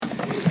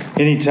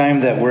Anytime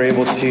that we're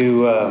able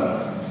to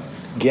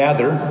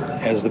gather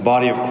as the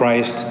body of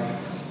Christ,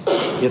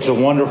 it's a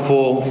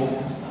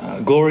wonderful,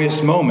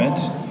 glorious moment,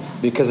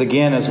 because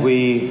again, as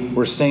we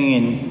were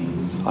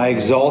singing, I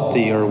exalt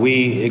thee, or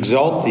we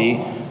exalt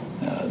thee,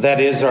 that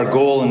is our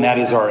goal and that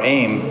is our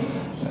aim,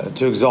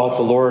 to exalt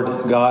the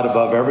Lord God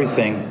above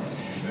everything.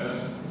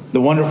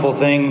 The wonderful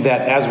thing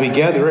that as we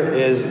gather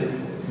is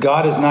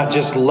God has not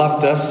just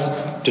left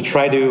us to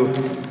try to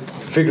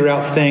figure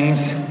out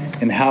things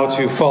and how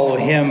to follow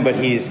Him, but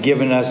He's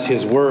given us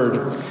His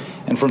Word.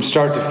 And from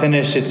start to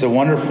finish, it's a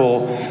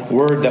wonderful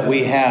Word that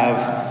we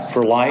have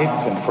for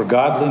life and for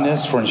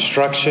godliness, for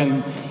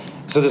instruction.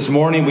 So this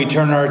morning we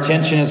turn our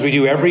attention, as we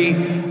do every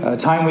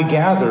time we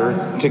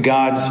gather, to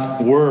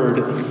God's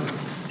Word.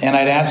 And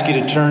I'd ask you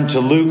to turn to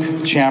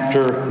Luke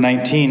chapter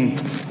 19.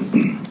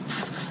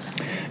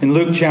 In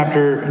Luke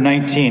chapter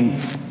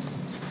 19,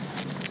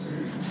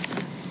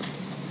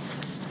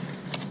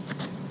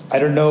 I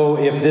don't know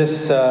if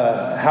this,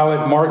 how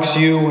it marks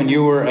you when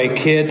you were a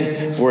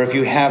kid or if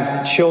you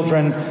have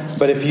children,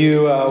 but if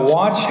you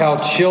watch how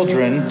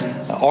children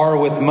are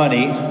with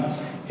money,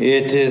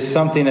 it is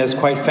something that's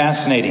quite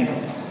fascinating.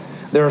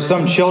 There are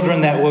some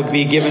children that will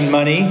be given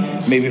money,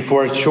 maybe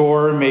for a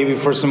chore, maybe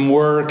for some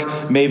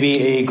work,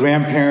 maybe a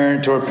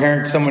grandparent or a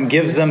parent, someone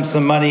gives them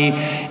some money,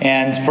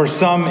 and for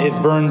some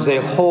it burns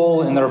a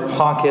hole in their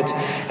pocket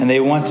and they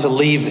want to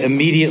leave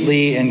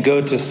immediately and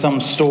go to some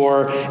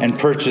store and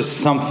purchase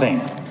something.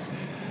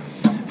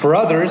 For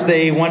others,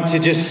 they want to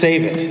just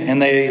save it, and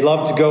they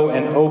love to go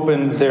and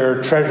open their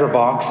treasure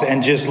box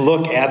and just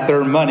look at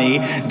their money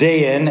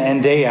day in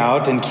and day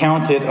out and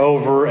count it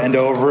over and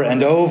over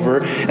and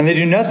over, and they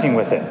do nothing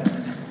with it.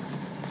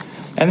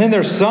 And then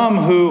there's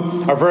some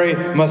who are very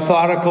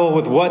methodical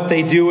with what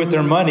they do with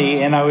their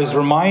money, and I was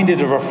reminded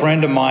of a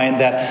friend of mine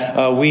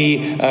that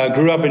we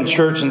grew up in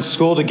church and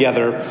school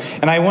together,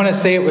 and I want to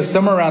say it was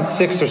somewhere around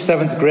 6th or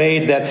 7th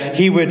grade that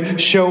he would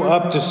show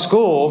up to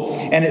school,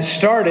 and it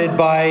started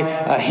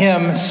by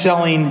him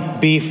selling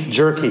beef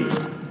jerky.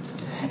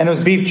 And it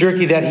was beef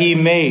jerky that he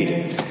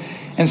made.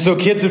 And so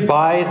kids would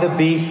buy the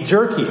beef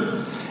jerky.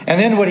 And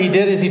then what he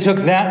did is he took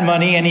that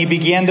money and he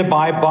began to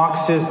buy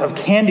boxes of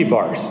candy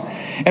bars.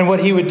 And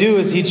what he would do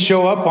is he'd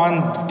show up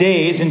on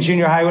days in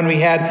junior high when we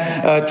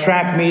had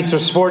track meets or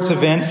sports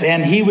events,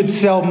 and he would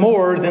sell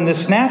more than the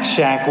snack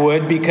shack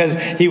would because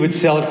he would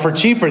sell it for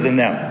cheaper than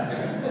them.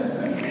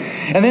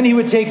 And then he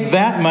would take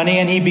that money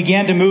and he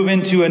began to move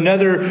into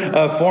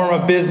another form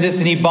of business,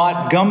 and he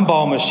bought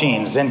gumball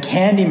machines and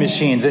candy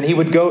machines, and he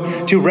would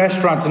go to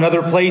restaurants and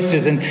other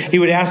places and he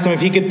would ask them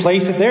if he could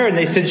place it there, and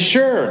they said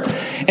sure.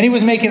 And he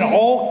was making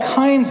all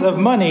kinds of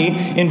money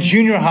in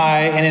junior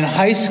high and in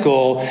high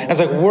school. I was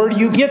like, where do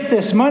you get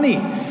this money?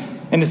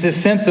 And it's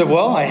this sense of,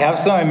 well, I have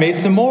some, I made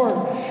some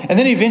more. And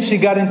then he eventually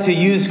got into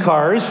used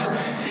cars,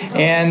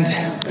 and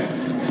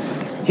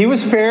he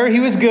was fair, he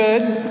was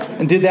good,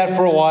 and did that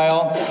for a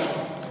while.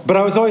 But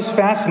I was always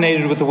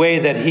fascinated with the way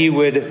that he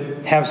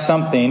would have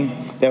something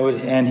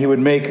and he would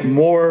make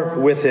more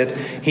with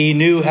it. He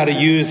knew how to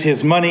use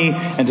his money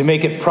and to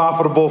make it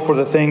profitable for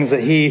the things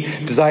that he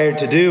desired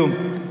to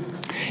do.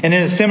 And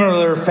in a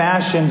similar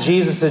fashion,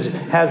 Jesus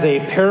has a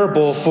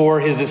parable for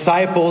his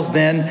disciples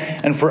then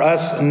and for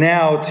us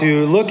now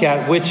to look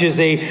at, which is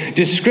a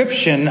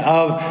description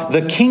of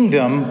the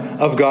kingdom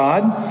of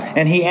God.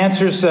 And he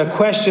answers a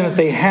question that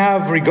they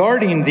have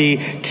regarding the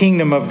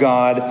kingdom of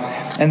God.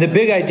 And the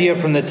big idea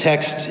from the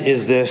text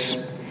is this: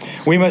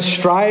 we must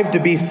strive to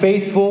be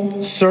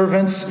faithful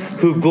servants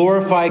who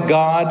glorify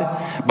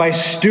God by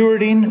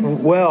stewarding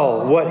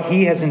well what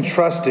He has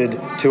entrusted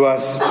to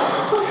us.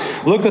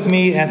 Look with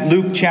me at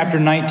Luke chapter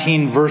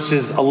 19,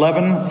 verses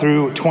 11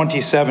 through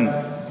 27.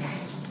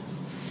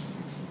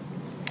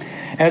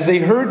 As they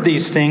heard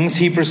these things,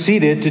 he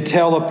proceeded to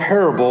tell a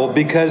parable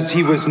because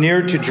he was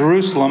near to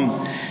Jerusalem,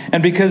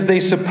 and because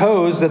they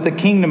supposed that the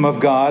kingdom of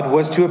God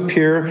was to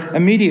appear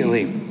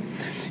immediately.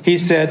 He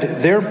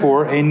said,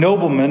 therefore, a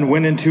nobleman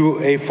went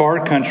into a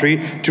far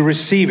country to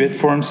receive it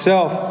for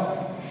himself,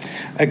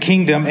 a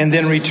kingdom, and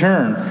then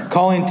return.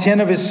 Calling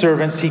 10 of his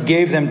servants, he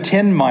gave them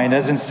 10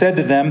 minas and said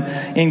to them,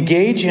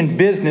 engage in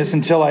business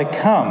until I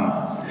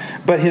come.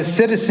 But his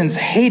citizens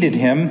hated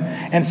him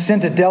and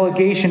sent a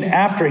delegation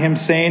after him,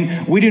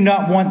 saying, we do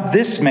not want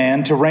this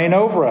man to reign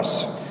over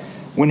us.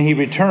 When he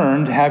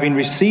returned, having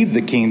received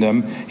the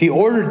kingdom, he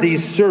ordered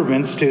these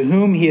servants to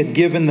whom he had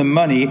given the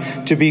money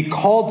to be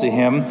called to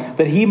him,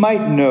 that he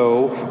might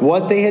know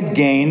what they had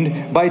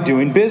gained by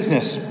doing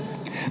business.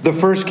 The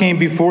first came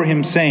before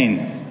him,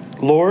 saying,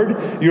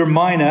 Lord, your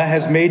mina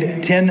has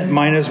made 10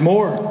 minas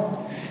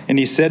more. And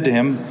he said to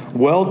him,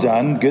 well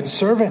done, good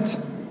servant.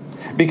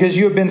 Because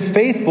you have been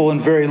faithful in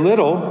very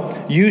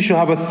little, you shall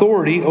have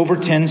authority over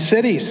 10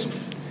 cities.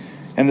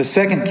 And the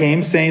second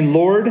came, saying,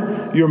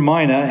 Lord, your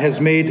mina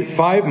has made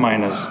 5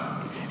 minas.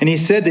 And he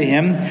said to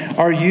him,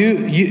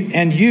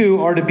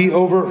 you are to be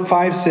over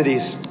 5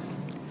 cities.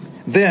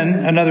 Then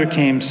another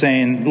came,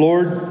 saying,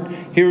 Lord,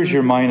 here is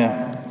your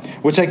mina,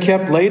 which I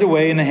kept laid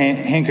away in a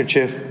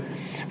handkerchief.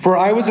 For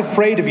I was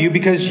afraid of you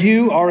because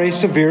you are a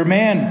severe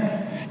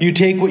man. You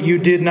take what you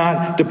did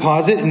not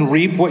deposit and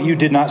reap what you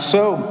did not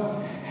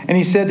sow. And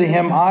he said to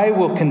him, I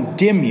will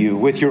condemn you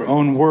with your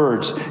own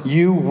words,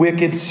 you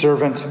wicked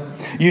servant.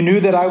 You knew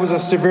that I was a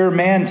severe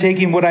man,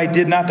 taking what I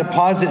did not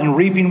deposit and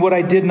reaping what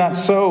I did not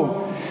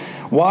sow.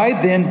 Why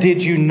then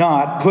did you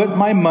not put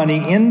my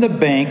money in the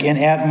bank, and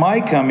at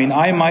my coming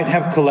I might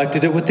have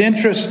collected it with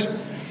interest?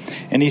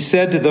 And he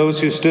said to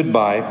those who stood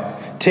by,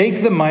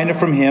 Take the mina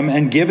from him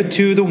and give it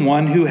to the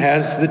one who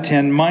has the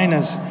 10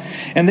 minas.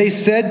 And they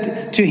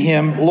said to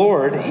him,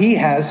 Lord, he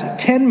has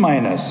 10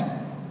 minas.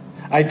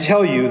 I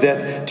tell you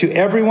that to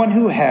everyone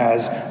who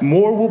has,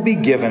 more will be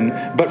given,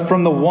 but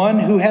from the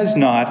one who has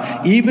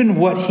not, even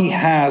what he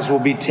has will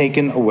be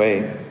taken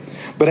away.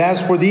 But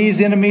as for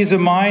these enemies of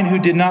mine who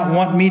did not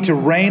want me to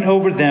reign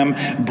over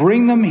them,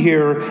 bring them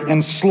here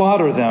and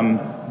slaughter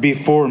them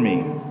before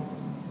me.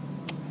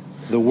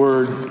 The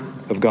word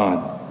of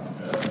God.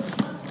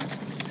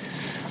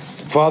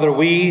 Father,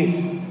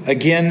 we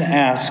again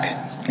ask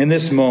in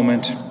this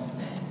moment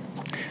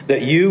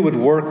that you would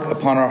work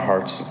upon our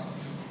hearts.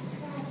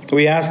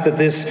 We ask that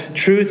this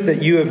truth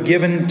that you have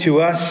given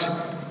to us,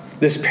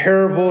 this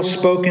parable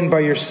spoken by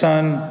your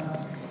Son,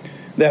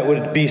 that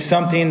would be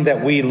something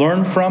that we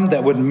learn from,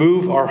 that would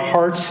move our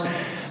hearts.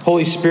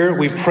 Holy Spirit,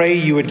 we pray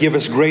you would give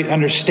us great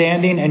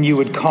understanding and you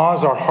would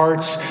cause our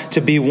hearts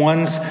to be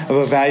ones of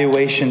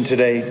evaluation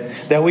today.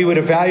 That we would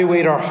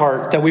evaluate our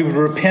heart, that we would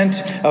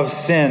repent of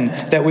sin,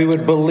 that we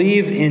would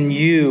believe in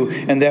you,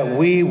 and that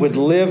we would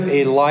live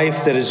a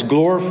life that is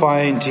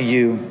glorifying to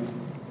you.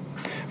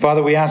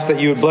 Father, we ask that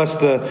you would bless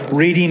the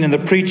reading and the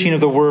preaching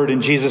of the word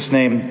in Jesus'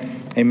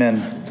 name.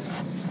 Amen.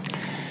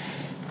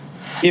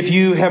 If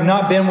you have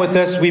not been with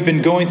us, we've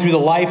been going through the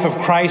life of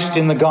Christ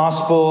in the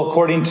gospel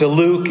according to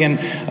Luke.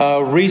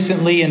 And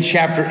recently in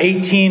chapter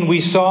 18, we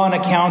saw an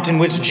account in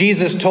which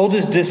Jesus told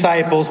his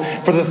disciples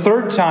for the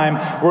third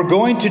time, we're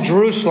going to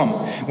Jerusalem.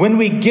 When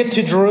we get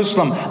to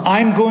Jerusalem,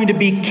 I'm going to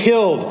be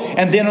killed.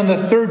 And then on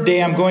the third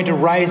day, I'm going to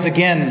rise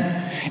again.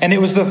 And it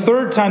was the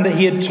third time that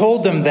he had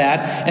told them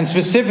that. And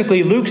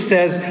specifically, Luke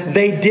says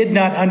they did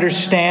not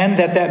understand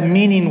that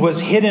meaning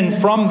was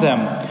hidden from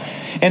them.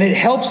 And it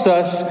helps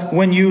us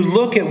when you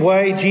look at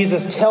why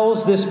Jesus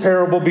tells this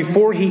parable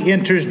before he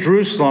enters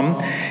Jerusalem.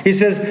 He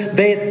says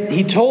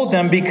he told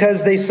them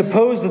because they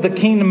supposed that the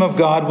kingdom of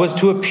God was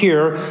to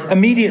appear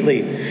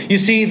immediately. You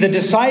see, the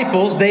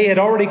disciples, they had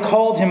already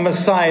called him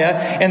Messiah,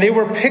 and they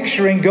were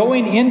picturing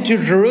going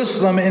into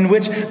Jerusalem in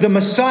which the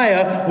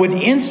Messiah would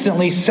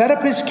instantly set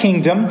up his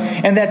kingdom,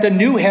 and that the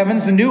new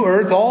heavens, the new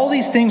earth, all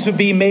these things would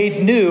be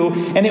made new,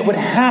 and it would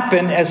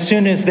happen as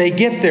soon as they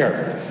get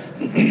there.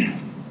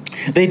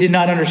 They did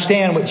not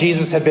understand what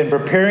Jesus had been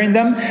preparing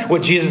them,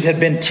 what Jesus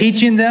had been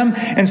teaching them.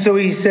 And so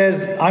he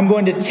says, I'm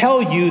going to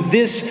tell you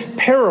this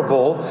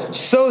parable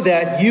so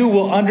that you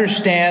will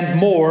understand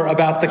more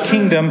about the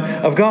kingdom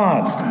of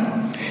God.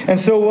 And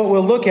so what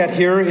we'll look at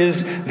here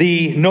is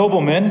the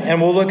nobleman,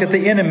 and we'll look at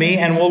the enemy,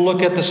 and we'll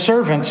look at the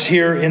servants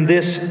here in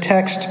this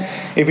text.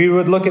 If you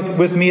would look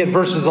with me at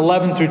verses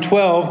 11 through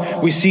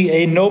 12, we see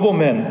a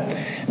nobleman.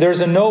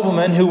 There's a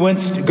nobleman who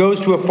goes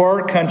to a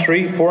far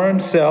country for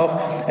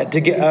himself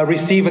to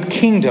receive a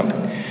kingdom.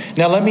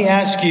 Now let me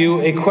ask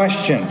you a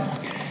question.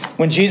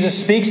 When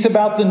Jesus speaks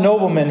about the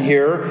nobleman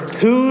here,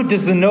 who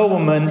does the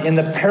nobleman in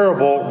the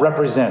parable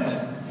represent?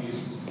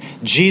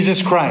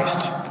 Jesus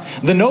Christ.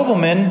 The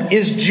nobleman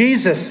is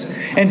Jesus,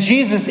 and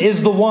Jesus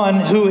is the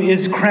one who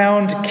is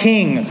crowned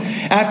king.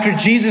 After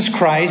Jesus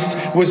Christ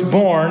was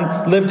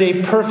born, lived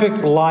a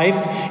perfect life,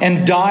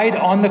 and died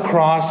on the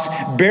cross,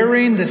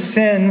 bearing the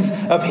sins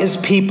of his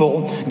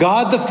people,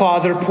 God the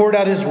Father poured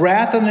out his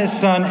wrath on his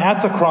Son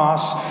at the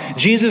cross.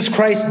 Jesus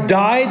Christ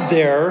died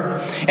there,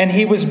 and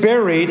he was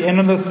buried, and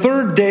on the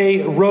third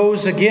day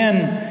rose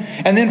again.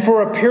 And then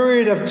for a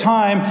period of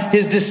time,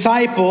 his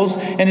disciples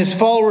and his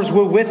followers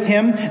were with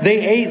him.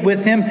 They ate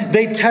with him.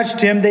 They touched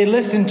him. They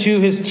listened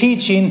to his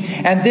teaching.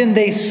 And then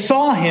they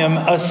saw him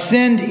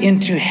ascend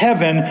into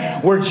heaven,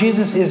 where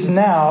Jesus is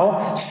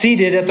now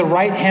seated at the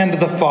right hand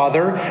of the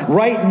Father.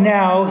 Right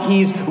now,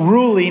 he's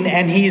ruling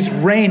and he's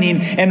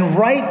reigning. And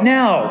right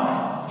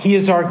now, he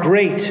is our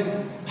great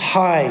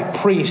high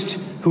priest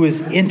who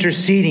is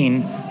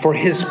interceding for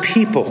his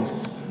people.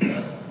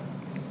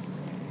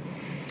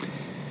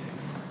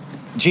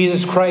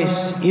 Jesus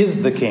Christ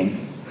is the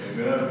King.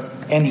 Amen.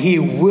 And he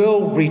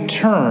will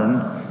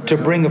return to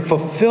bring a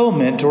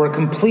fulfillment or a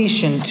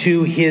completion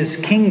to his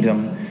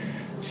kingdom.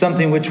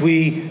 Something which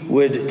we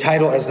would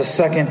title as the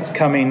second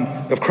coming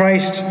of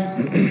Christ.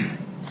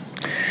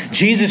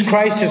 Jesus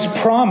Christ has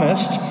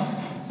promised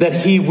that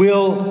he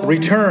will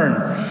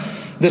return.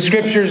 The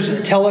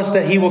scriptures tell us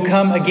that he will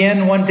come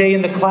again one day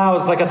in the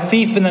clouds like a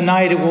thief in the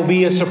night. It will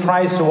be a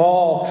surprise to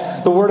all.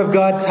 all. The Word of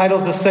God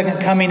titles the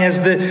second coming as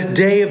the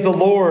day of the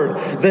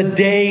Lord, the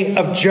day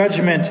of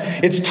judgment.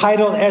 It's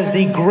titled as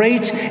the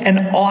great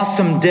and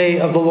awesome day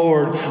of the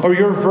Lord. Or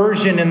your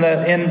version in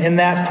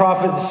that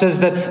prophet says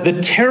that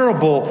the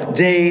terrible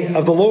day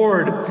of the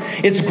Lord.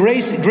 It's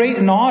great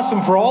and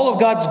awesome for all of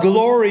God's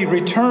glory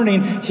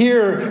returning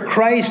here,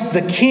 Christ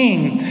the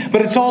King.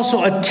 But it's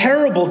also a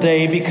terrible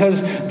day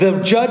because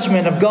the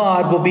judgment of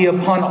God will be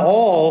upon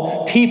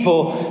all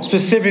people,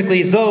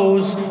 specifically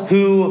those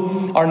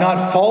who are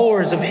not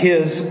followers of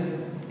His.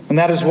 And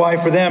that is why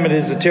for them it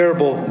is a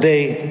terrible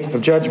day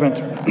of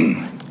judgment.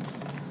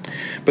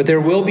 But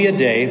there will be a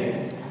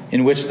day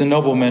in which the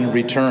nobleman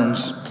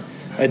returns.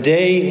 A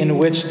day in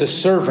which the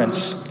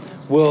servants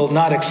will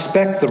not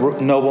expect the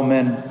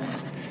nobleman.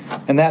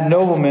 And that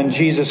nobleman,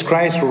 Jesus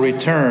Christ, will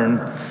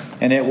return.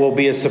 And it will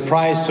be a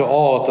surprise to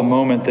all at the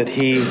moment that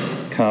He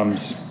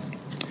comes.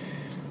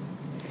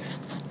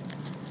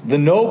 The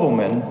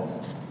nobleman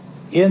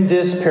in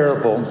this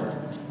parable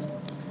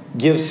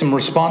gives some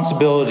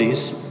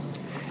responsibilities,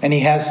 and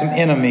he has some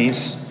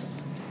enemies,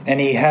 and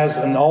he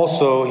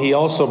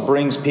also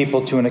brings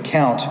people to an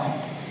account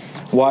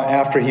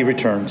after he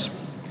returns.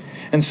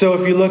 And so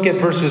if you look at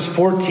verses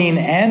 14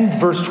 and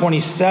verse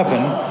 27,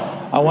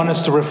 I want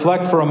us to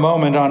reflect for a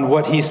moment on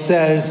what he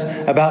says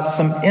about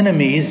some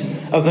enemies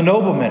of the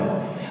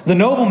nobleman. The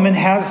nobleman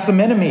has some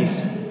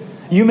enemies.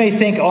 You may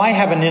think, I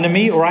have an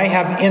enemy, or I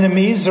have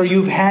enemies, or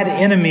you've had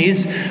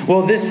enemies.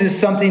 Well, this is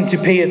something to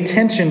pay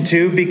attention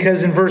to,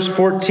 because in verse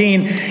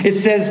 14, it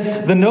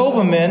says, the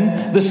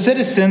noblemen, the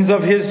citizens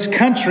of his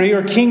country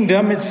or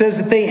kingdom, it says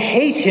that they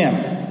hate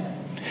him.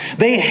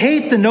 They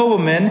hate the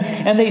nobleman,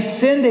 and they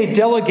send a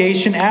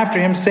delegation after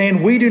him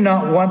saying, we do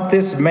not want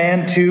this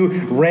man to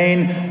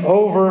reign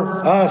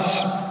over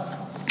us.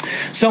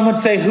 Some would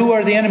say, who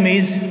are the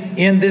enemies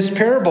in this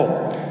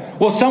parable?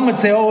 Well, some would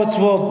say,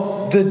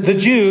 the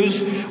Jews,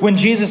 when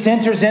Jesus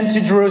enters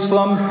into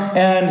Jerusalem,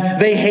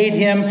 and they hate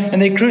him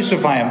and they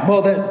crucify him.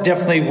 Well, that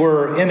definitely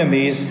were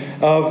enemies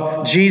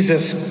of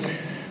Jesus.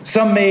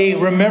 Some may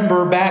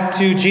remember back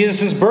to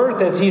Jesus'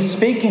 birth as he's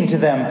speaking to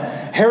them.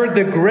 Herod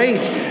the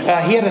Great,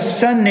 he had a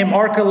son named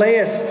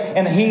Archelaus,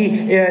 and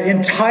he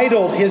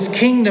entitled his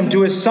kingdom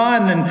to his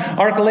son. And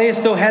Archelaus,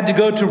 though, had to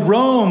go to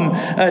Rome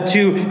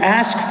to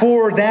ask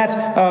for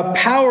that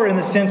power, in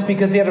the sense,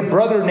 because he had a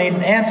brother named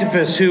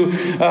Antipas, who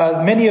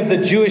many of the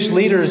Jewish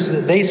leaders,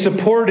 they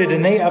supported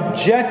and they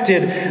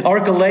objected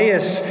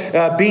Archelaus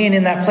being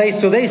in that place.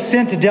 So they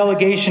sent a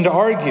delegation to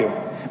argue.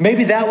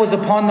 Maybe that was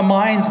upon the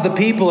minds of the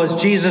people as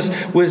Jesus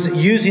was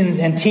using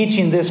and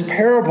teaching this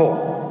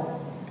parable.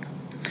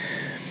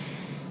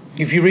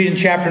 If you read in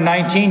chapter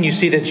 19, you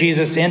see that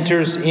Jesus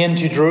enters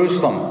into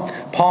Jerusalem.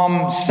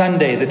 Palm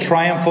Sunday, the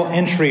triumphal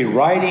entry,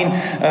 riding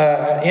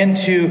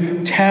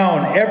into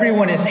town.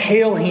 Everyone is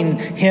hailing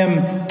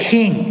him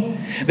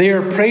king. They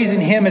are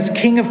praising him as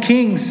King of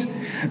Kings.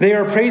 They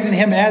are praising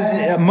him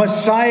as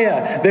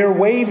Messiah. They're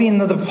waving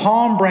the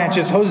palm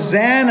branches,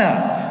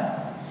 Hosanna.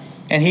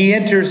 And he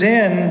enters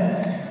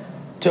in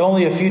to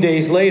only a few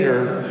days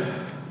later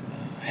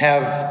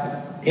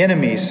have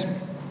enemies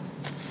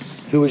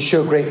who would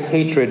show great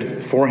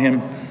hatred for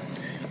him.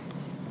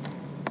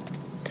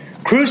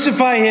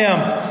 Crucify him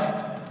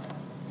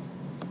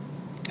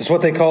is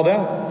what they called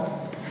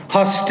out.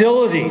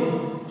 Hostility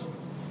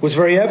was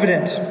very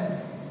evident.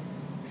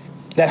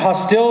 That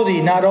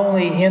hostility not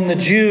only in the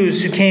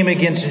Jews who came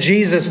against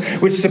Jesus,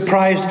 which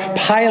surprised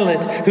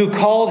Pilate, who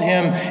called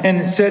him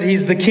and said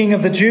he's the King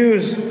of the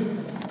Jews.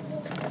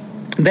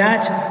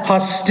 That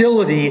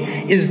hostility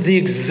is the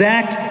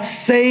exact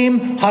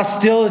same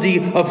hostility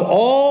of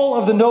all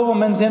of the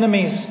nobleman's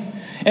enemies.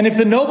 And if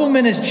the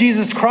nobleman is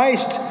Jesus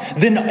Christ,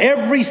 then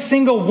every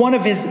single one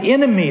of his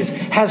enemies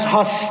has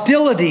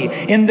hostility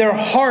in their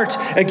heart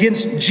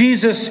against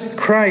Jesus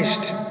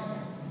Christ.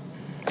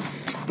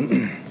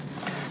 And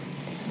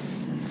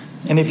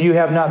if you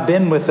have not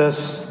been with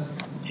us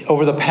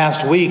over the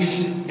past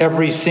weeks,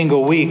 every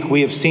single week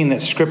we have seen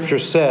that Scripture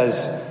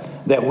says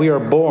that we are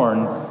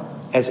born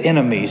as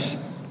enemies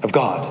of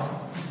God.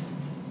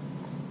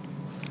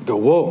 Go,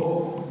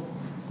 whoa.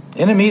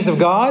 Enemies of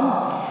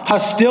God?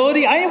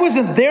 Hostility? I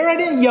wasn't there. I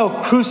didn't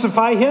yell,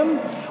 crucify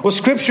him. Well,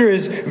 Scripture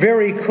is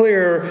very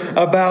clear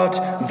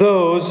about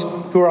those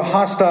who are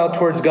hostile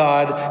towards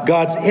God,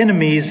 God's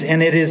enemies,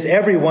 and it is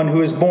everyone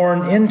who is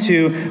born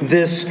into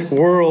this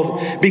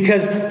world.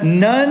 Because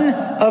none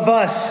of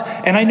us,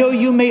 and I know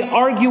you may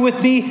argue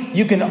with me,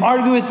 you can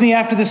argue with me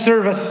after the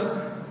service.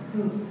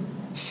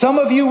 Some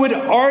of you would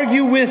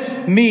argue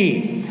with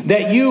me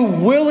that you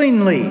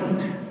willingly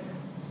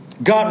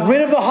got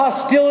rid of the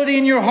hostility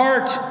in your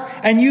heart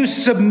and you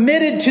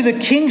submitted to the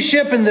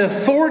kingship and the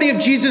authority of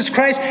Jesus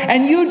Christ,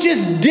 and you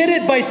just did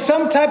it by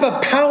some type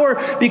of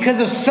power because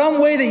of some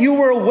way that you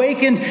were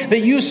awakened,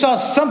 that you saw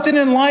something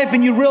in life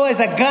and you realized,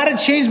 I got to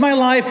change my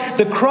life.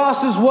 The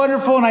cross is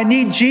wonderful and I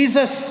need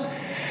Jesus.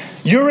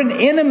 You're an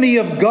enemy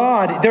of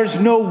God. There's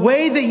no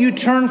way that you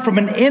turn from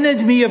an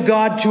enemy of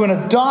God to an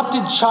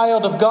adopted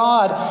child of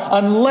God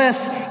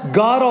unless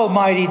God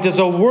Almighty does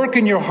a work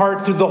in your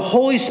heart through the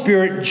Holy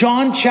Spirit,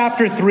 John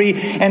chapter 3,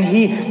 and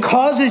He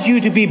causes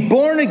you to be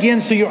born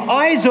again so your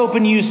eyes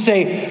open, you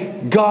say,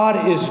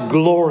 God is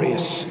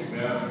glorious.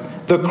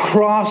 The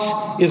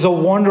cross is a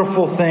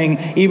wonderful thing,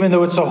 even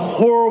though it's a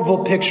horrible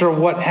picture of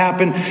what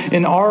happened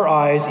in our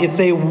eyes. It's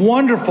a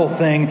wonderful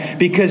thing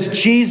because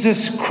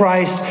Jesus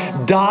Christ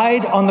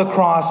died on the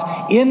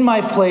cross in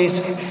my place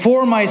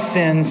for my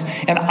sins,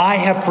 and I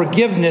have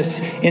forgiveness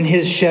in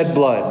His shed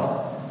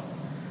blood.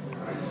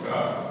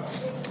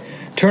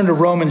 Turn to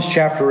Romans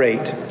chapter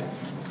 8.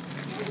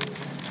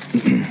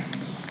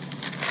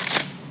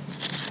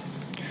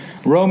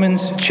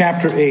 Romans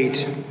chapter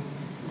 8.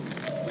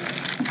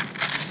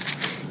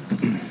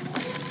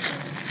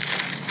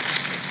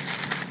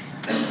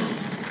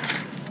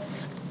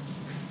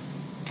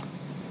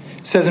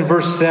 It says in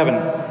verse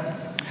 7,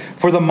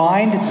 "For the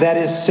mind that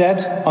is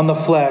set on the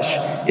flesh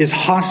is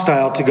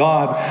hostile to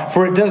God,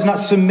 for it does not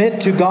submit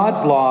to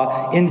God's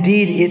law.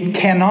 Indeed, it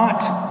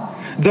cannot.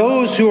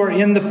 Those who are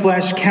in the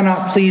flesh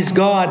cannot please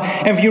God."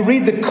 And if you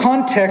read the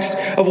context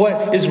of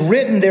what is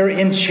written there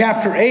in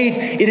chapter 8,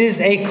 it is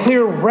a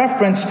clear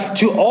reference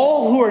to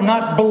all who are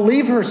not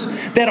believers,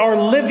 that are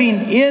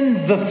living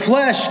in the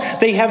flesh.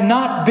 They have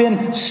not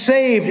been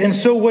saved. And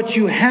so what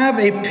you have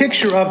a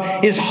picture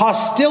of is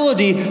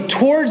hostility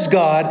towards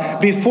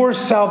God before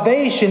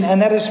salvation,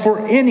 and that is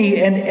for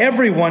any and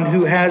everyone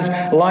who has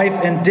life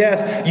and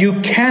death. You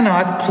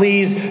cannot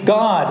please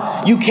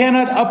God. You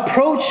cannot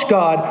approach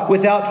God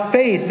without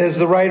faith, as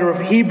the writer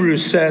of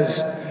Hebrews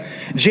says.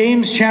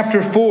 James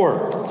chapter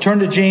 4. Turn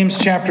to James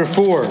chapter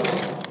 4.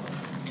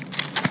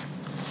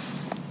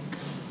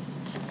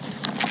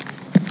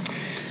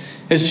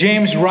 As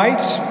James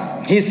writes,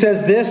 he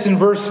says this in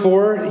verse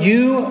 4,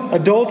 "You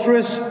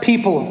adulterous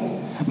people,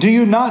 do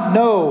you not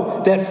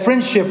know that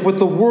friendship with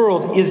the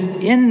world is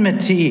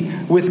enmity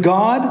with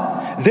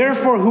God?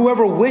 Therefore,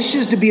 whoever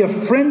wishes to be a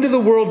friend of the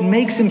world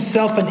makes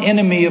himself an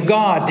enemy of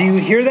God." Do you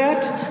hear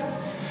that?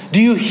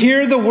 Do you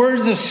hear the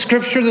words of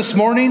Scripture this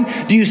morning?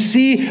 Do you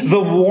see the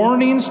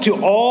warnings to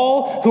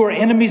all who are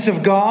enemies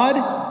of God?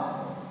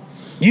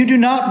 You do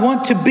not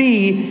want to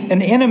be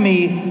an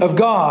enemy of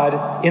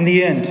God in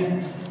the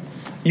end.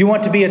 You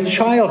want to be a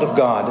child of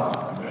God.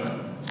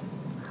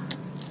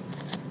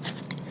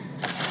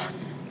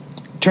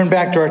 Turn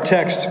back to our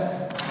text.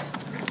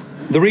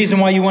 The reason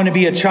why you want to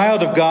be a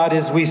child of God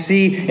is we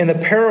see in the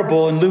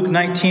parable in Luke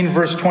 19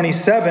 verse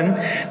 27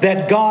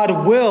 that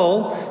God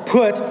will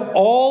put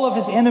all of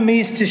His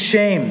enemies to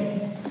shame.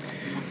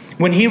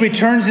 When He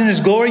returns in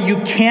His glory, you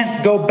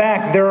can't go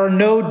back. There are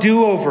no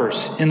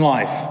do-overs in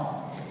life.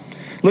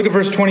 Look at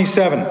verse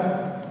 27.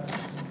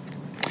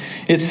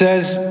 It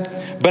says,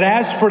 "But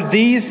as for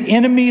these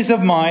enemies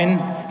of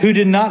mine who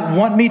did not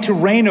want me to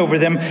reign over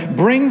them,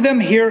 bring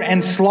them here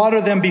and slaughter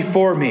them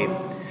before me."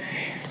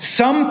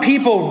 Some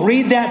people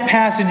read that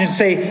passage and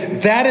say,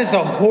 that is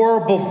a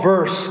horrible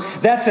verse.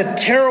 That's a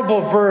terrible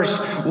verse.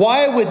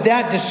 Why would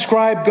that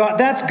describe God?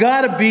 That's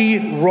got to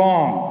be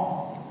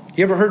wrong.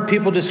 You ever heard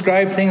people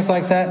describe things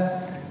like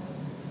that?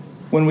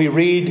 When we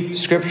read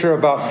Scripture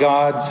about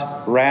God's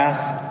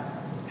wrath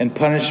and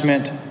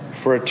punishment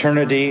for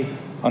eternity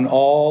on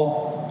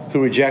all who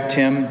reject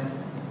Him,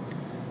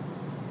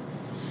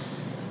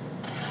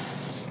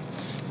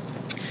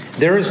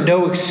 there is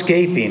no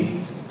escaping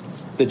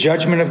the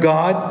judgment of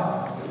God.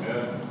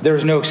 There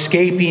is no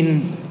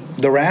escaping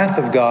the wrath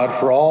of God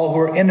for all who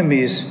are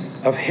enemies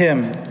of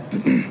Him.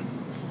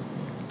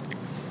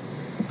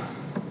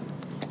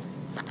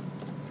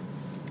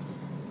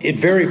 It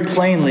very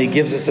plainly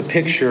gives us a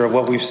picture of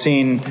what we've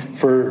seen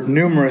for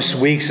numerous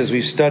weeks as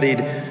we've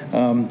studied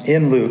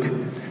in Luke.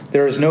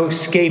 There is no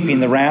escaping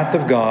the wrath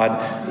of God.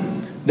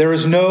 There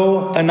is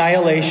no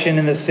annihilation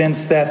in the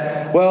sense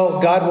that, well,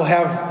 God will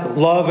have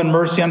love and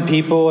mercy on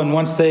people, and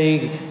once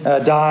they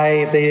die,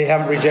 if they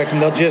haven't rejected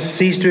Him, they'll just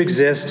cease to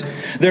exist.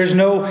 There's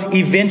no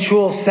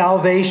eventual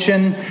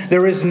salvation.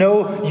 There is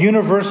no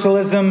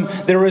universalism.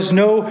 There is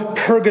no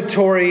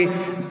purgatory.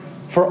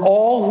 For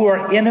all who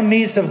are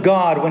enemies of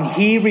God, when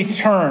He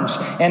returns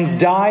and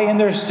die in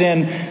their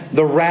sin,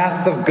 the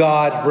wrath of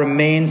God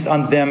remains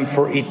on them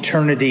for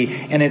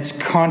eternity, and it's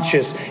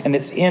conscious, and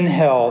it's in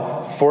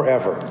hell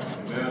forever.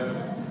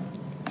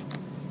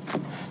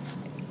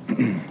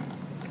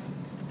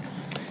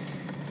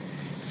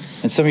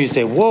 And some of you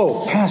say,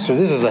 "Whoa, Pastor,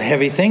 this is a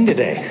heavy thing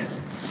today."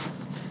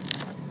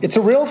 It's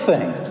a real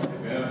thing.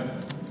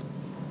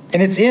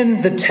 And it's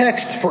in the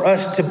text for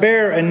us to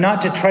bear and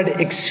not to try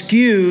to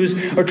excuse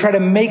or try to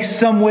make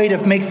some way to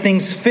make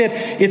things fit.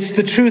 It's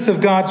the truth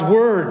of God's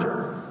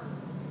Word.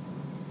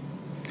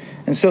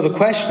 And so the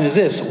question is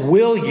this: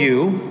 will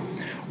you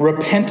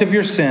repent of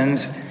your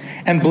sins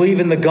and believe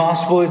in the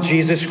gospel of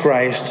Jesus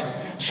Christ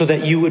so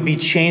that you would be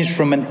changed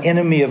from an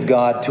enemy of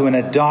God to an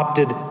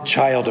adopted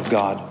child of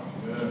God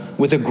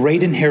with a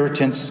great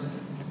inheritance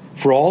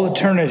for all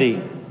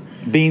eternity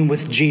being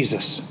with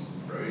Jesus?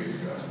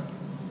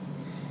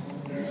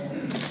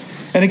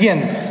 And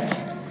again,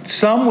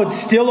 some would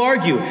still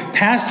argue,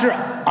 Pastor,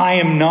 I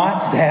am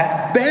not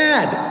that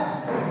bad.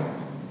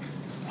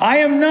 I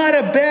am not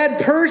a bad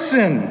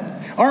person.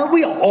 Aren't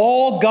we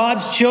all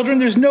God's children?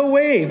 There's no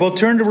way. We'll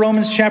turn to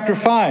Romans chapter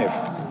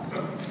 5.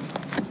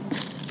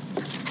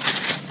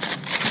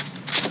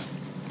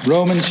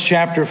 Romans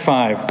chapter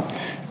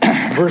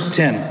 5, verse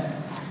 10.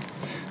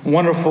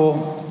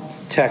 Wonderful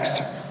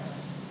text.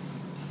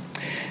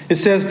 It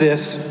says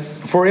this,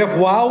 "For if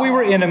while we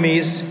were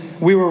enemies,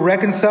 we were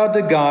reconciled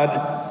to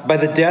God by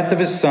the death of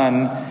his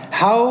Son,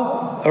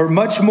 how, or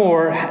much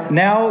more,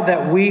 now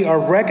that we are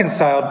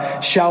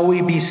reconciled, shall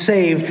we be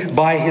saved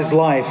by his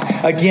life?"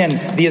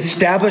 Again, the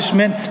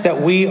establishment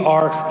that we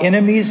are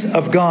enemies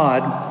of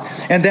God,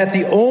 and that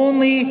the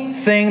only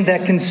thing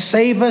that can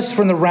save us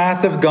from the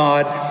wrath of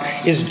God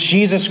is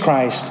Jesus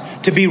Christ,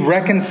 to be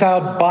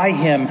reconciled by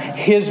him,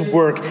 his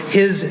work,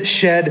 his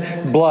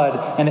shed blood.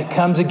 And it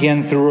comes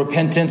again through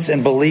repentance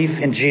and belief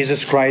in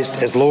Jesus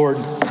Christ as Lord.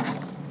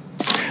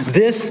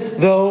 This,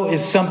 though,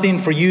 is something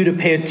for you to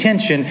pay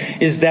attention,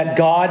 is that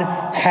God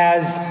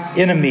has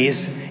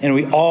enemies, and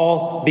we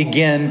all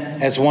begin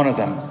as one of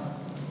them.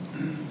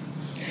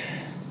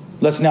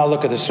 Let's now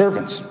look at the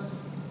servants.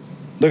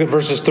 Look at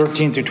verses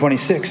 13 through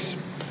 26.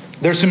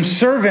 There's some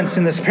servants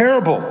in this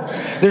parable.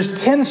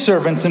 There's 10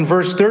 servants in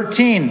verse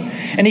 13.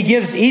 And he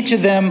gives each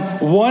of them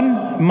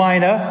 1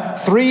 mina,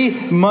 3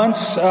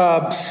 months'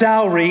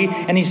 salary.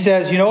 And he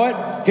says, you know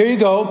what? Here you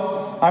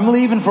go. I'm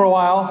leaving for a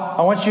while.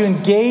 I want you to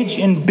engage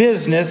in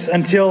business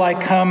until I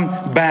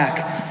come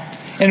back.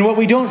 And what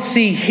we don't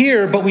see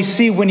here, but we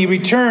see when he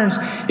returns,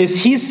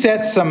 is he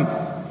sets some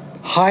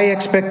high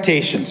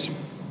expectations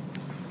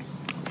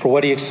for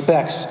what he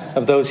expects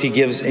of those he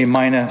gives a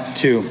mina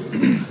to.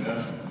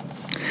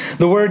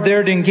 The word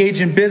there, to engage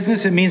in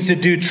business, it means to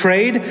do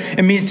trade.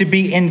 It means to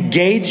be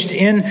engaged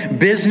in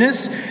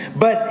business.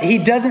 But he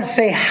doesn't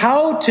say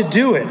how to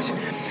do it.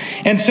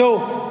 And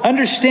so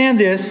understand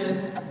this.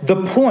 The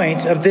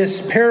point of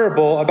this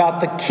parable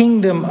about the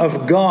kingdom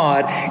of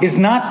God is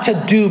not to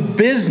do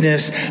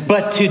business,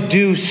 but to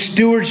do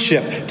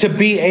stewardship, to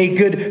be a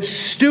good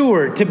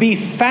steward, to be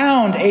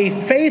found a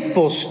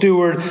faithful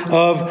steward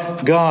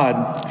of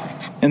God.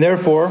 And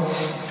therefore,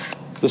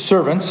 the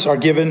servants are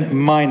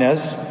given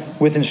minas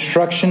with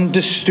instruction to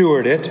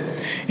steward it.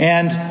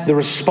 And the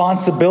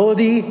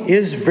responsibility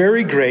is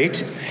very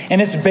great.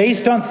 And it's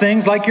based on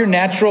things like your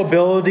natural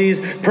abilities,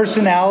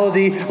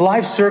 personality,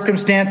 life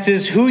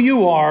circumstances, who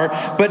you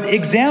are. But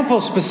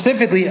examples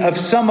specifically of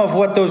some of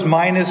what those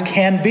minas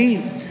can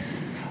be.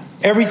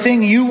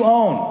 Everything you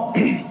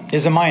own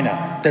is a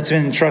mina that's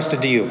been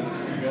entrusted to you.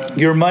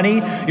 Your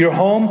money, your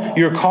home,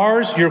 your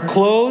cars, your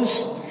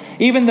clothes.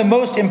 Even the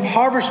most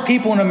impoverished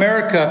people in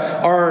America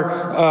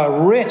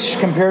are rich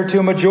compared to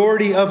a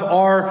majority of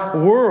our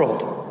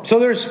world. So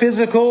there's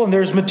physical and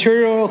there's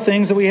material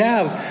things that we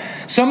have.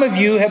 Some of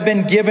you have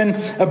been given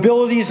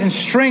abilities and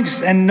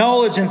strengths and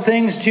knowledge and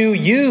things to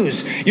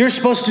use. You're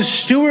supposed to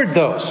steward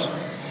those.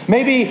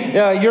 Maybe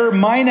your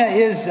mina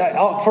is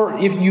for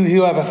if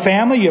you have a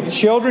family, you have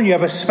children, you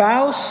have a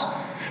spouse.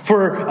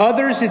 For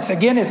others, it's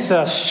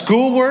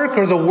schoolwork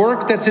or the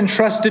work that's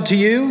entrusted to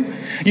you.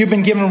 You've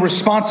been given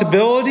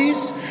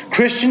responsibilities.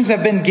 Christians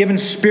have been given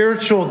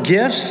spiritual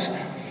gifts.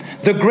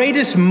 The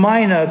greatest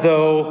mina,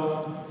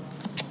 though,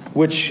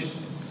 which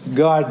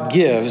God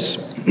gives,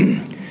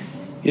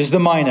 is the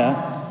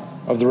mina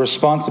of the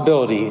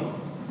responsibility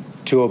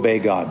to obey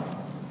God.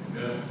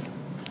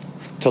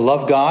 To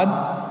love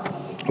God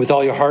with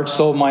all your heart,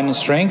 soul, mind, and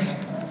strength,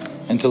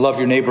 and to love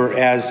your neighbor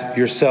as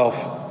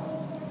yourself.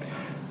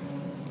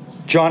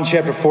 John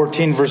chapter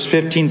 14, verse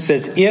 15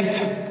 says,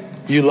 "If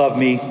you love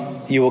me,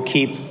 you will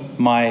keep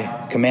my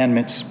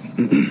commandments."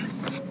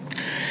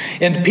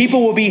 And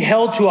people will be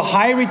held to a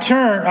high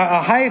return,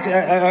 a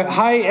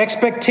high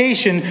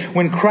expectation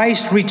when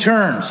Christ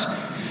returns.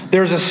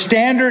 There's a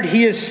standard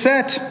he has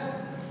set,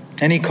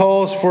 and he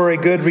calls for a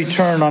good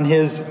return on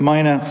his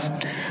mina.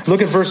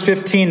 Look at verse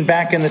 15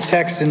 back in the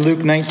text in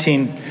Luke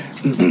 19.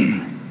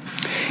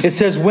 It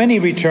says, "When he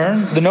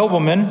returned, the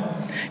nobleman,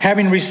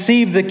 having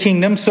received the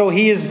kingdom," so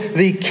he is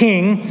the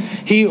king,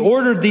 "he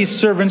ordered these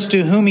servants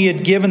to whom he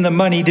had given the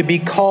money to be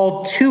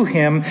called to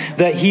him,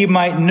 that he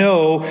might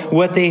know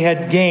what they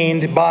had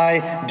gained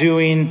by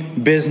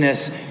doing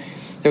business."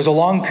 There's a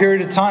long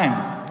period of time.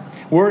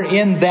 We're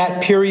in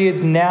that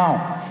period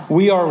now.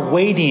 We are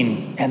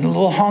waiting and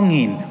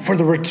longing for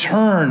the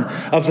return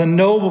of the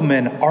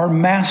nobleman, our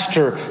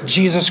master,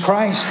 Jesus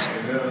Christ.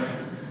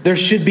 There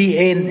should be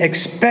an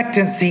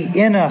expectancy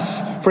in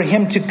us for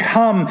him to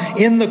come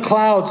in the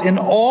clouds in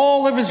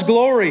all of his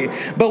glory.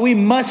 But we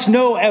must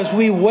know, as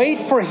we wait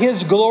for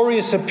his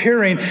glorious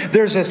appearing,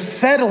 there's a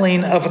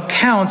settling of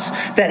accounts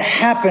that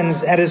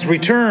happens at his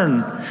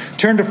return.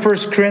 Turn to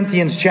 1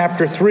 Corinthians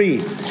chapter 3.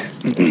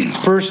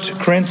 1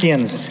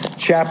 Corinthians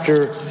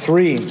chapter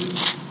 3.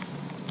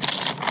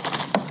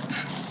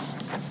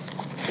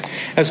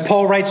 As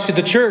Paul writes to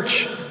the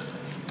church,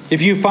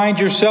 if you find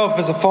yourself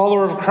as a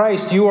follower of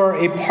Christ, you are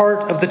a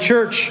part of the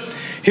church.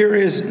 Here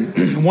is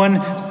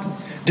one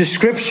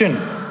description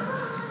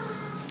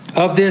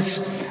of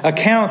this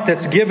account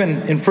that's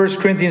given in 1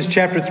 Corinthians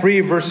chapter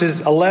 3,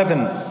 verses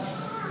 11.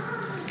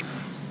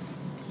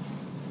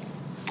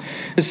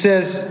 It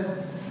says,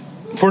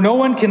 "For no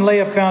one can lay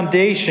a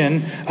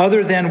foundation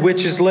other than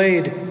which is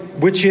laid,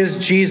 which is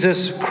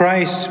Jesus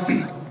Christ.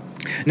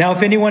 Now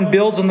if anyone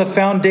builds on the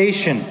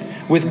foundation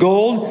with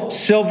gold,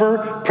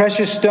 silver,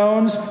 precious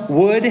stones,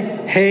 wood,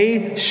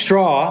 hay,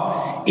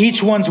 straw,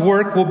 each one's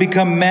work will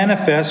become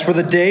manifest, for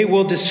the day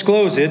will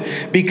disclose it,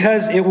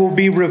 because it will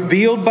be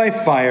revealed by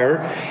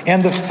fire,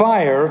 and the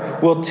fire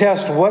will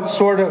test what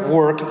sort of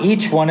work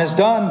each one has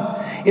done.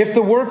 If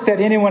the work that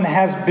anyone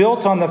has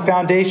built on the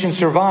foundation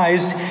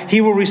survives,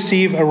 he will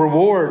receive a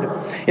reward.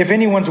 If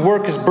anyone's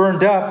work is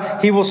burned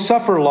up, he will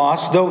suffer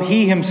loss, though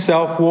he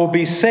himself will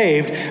be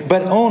saved,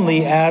 but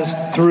only as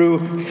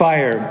through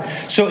fire."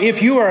 So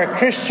if you are a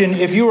Christian,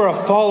 if you are a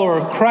follower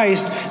of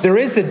Christ, there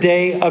is a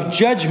day of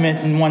judgment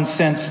in one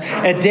sense,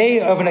 a day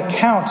of an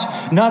account,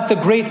 not the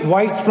great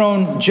white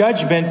throne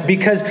judgment,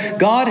 because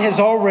God has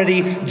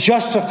already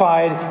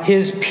justified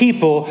his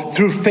people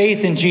through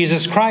faith in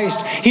Jesus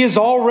Christ. He has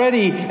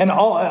already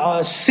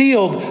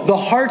sealed the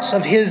hearts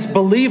of his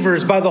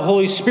believers by the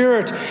Holy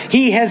Spirit.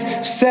 He has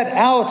set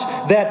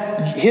out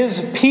that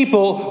his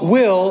people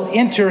will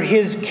enter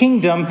his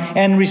kingdom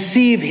and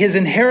receive his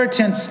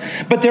inheritance.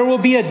 But there will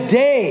be a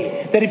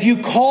day that if you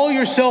call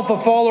yourself a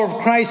follower of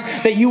Christ,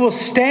 that you will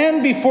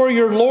stand before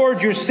your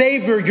Lord, your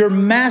Savior, your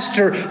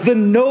Master, the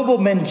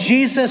nobleman,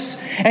 Jesus,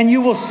 and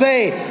you will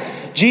say,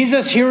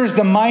 "Jesus, here is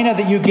the mina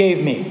that you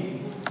gave me."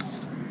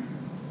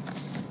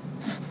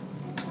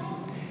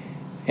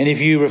 And if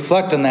you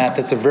reflect on that,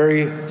 that's a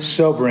very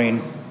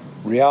sobering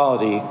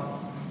reality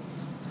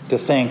to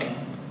think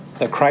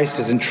that Christ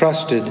has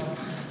entrusted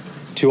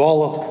to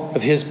all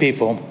of his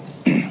people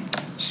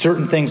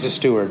certain things to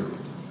steward.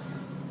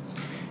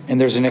 And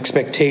there's an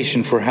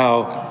expectation for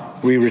how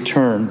we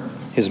return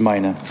his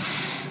mina.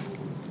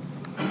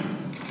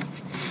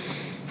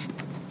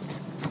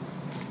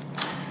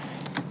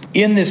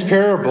 In this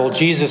parable,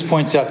 Jesus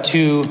points out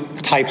two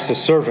types of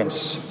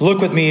servants. Look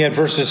with me at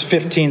verses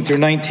 15 through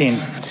 19.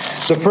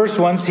 The first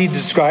ones he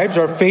describes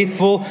are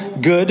faithful,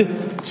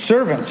 good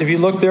servants. If you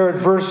look there at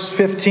verse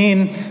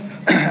 15,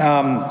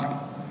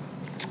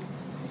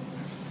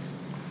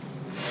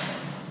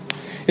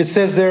 it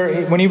says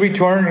there, when he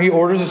returned, he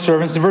orders the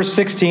servants. In verse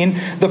 16,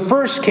 the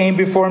first came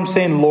before him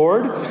saying,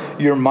 "Lord,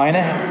 your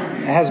mina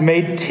has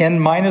made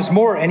 10 minas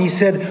more." And he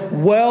said,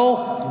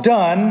 "Well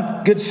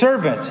done, good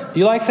servant."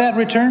 You like that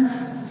return?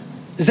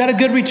 Is that a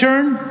good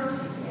return?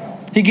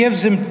 He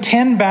gives him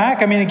 10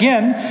 back. I mean,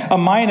 again, a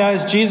mina,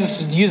 as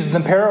Jesus uses in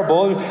the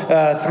parable,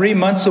 3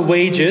 months of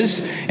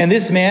wages. And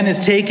this man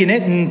has taken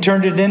it and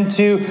turned it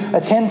into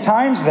 10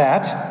 times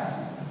that.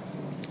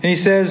 And he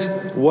says,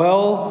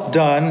 "Well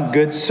done,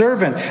 good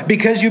servant.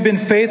 Because you've been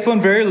faithful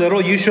in very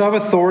little, you shall have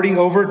authority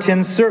over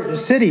 10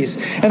 cities."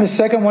 And the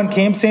second one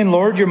came saying,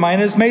 "Lord, your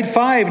mina has made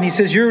 5." And he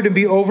says, "You're to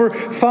be over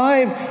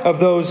 5 of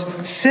those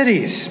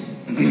cities."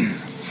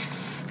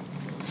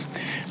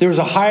 There was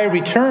a high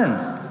return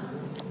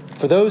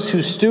for those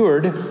who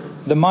steward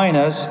the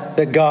minas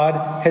that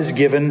God has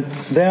given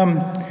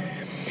them.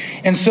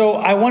 And so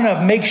I want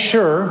to make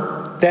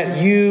sure that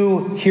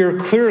you hear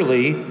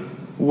clearly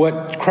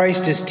what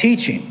Christ is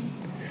teaching.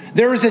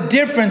 There is a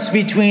difference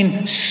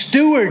between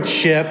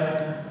stewardship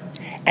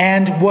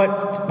and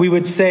what we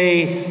would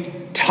say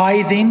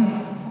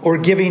tithing or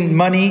giving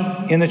money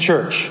in the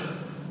church.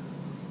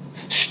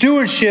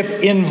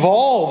 Stewardship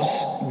involves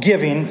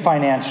giving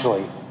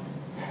financially,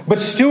 but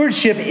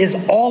stewardship is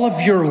all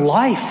of your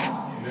life.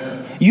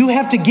 You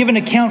have to give an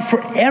account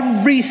for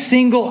every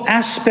single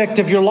aspect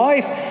of your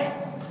life.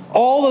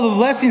 All of the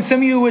blessings, some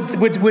of you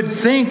would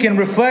think and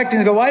reflect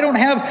and go, "I don't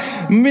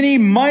have many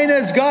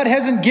minas. God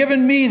hasn't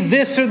given me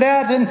this or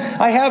that. And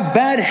I have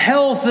bad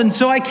health. And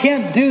so I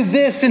can't do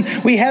this. And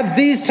we have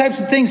these types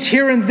of things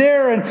here and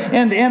there.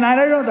 And I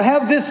don't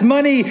have this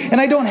money.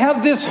 And I don't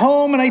have this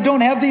home. And I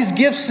don't have these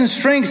gifts and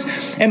strengths."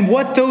 And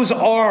what those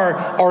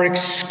are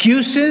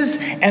excuses,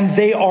 and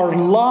they are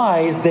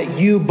lies that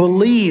you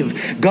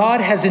believe.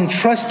 God has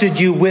entrusted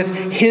you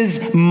with his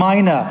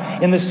mina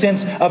in the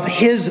sense of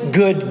his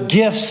good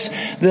gifts.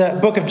 The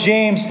book of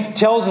James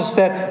tells us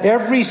that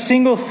every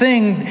single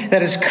thing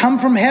that has come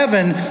from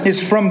heaven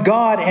is from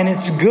God, and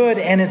it's good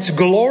and it's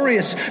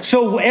glorious.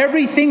 So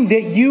everything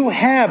that you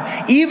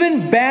have,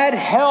 even bad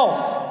health,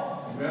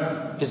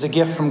 is a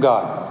gift from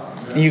God.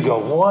 And you go,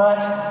 "What?"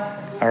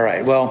 All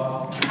right,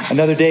 well,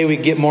 another day we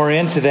get more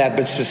into that,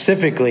 but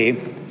specifically,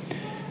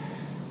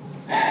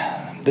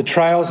 the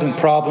trials and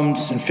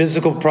problems and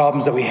physical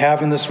problems that we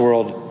have in this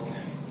world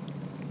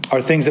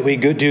are things that we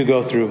do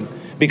go through.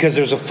 Because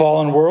there's a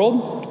fallen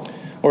world,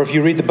 or if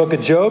you read the book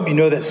of Job, you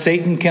know that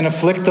Satan can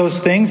afflict those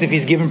things if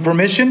he's given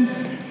permission.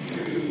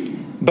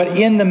 But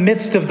in the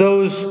midst of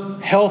those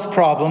health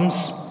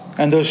problems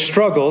and those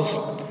struggles,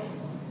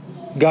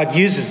 God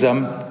uses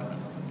them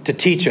to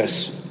teach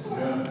us.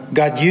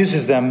 God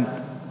uses them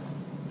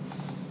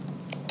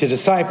to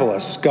disciple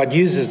us. God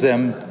uses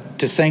them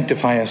to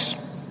sanctify us.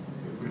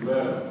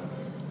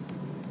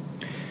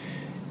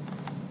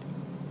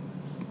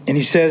 And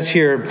he says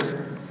here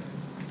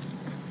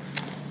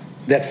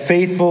that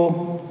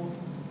faithful,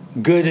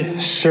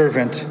 good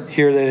servant,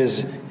 here that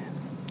is,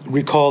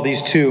 recall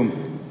these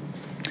two,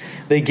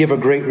 they give a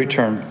great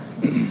return.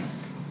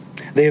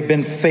 They have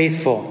been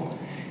faithful.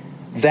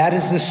 That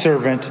is the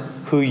servant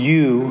who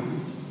you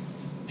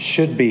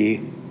should be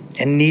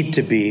and need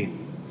to be.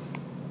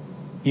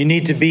 You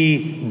need to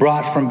be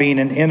brought from being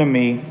an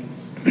enemy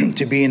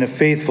to being a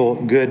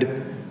faithful,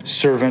 good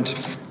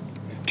servant.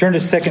 Turn to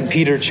 2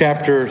 Peter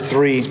chapter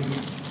 3.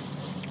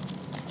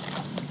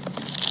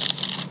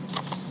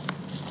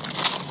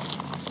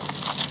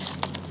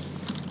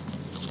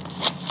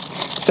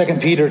 2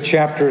 Peter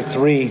chapter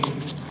 3,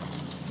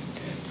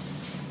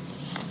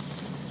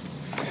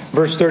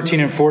 verse 13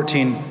 and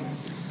 14.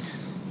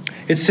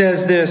 It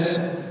says this,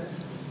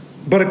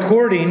 "But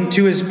according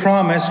to his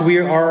promise, we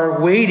are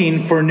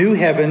waiting for new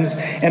heavens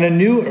and a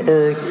new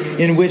earth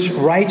in which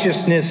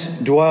righteousness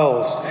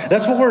dwells."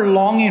 That's what we're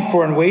longing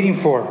for and waiting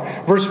for.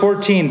 Verse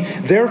 14,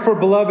 "Therefore,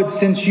 beloved,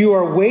 since you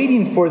are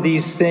waiting for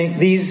these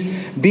things,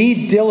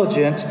 be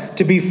diligent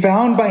to be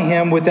found by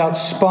him without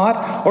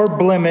spot or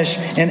blemish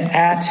and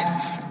at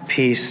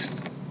peace."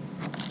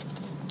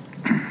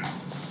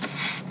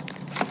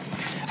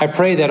 I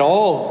pray that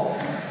all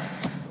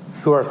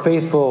who are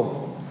faithful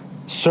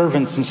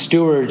servants and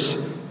stewards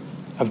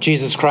of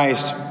Jesus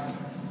Christ,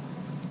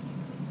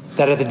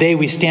 that at the day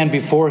we stand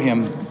before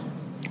him,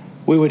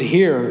 we would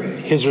hear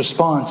his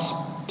response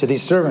to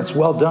these servants.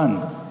 Well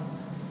done.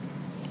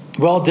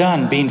 Well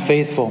done, being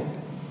faithful.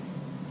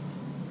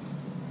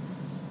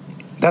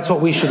 That's what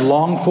we should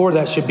long for.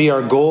 That should be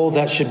our goal.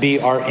 That should be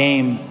our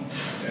aim.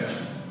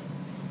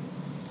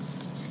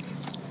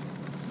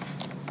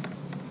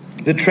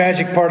 The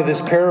tragic part of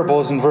this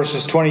parable is in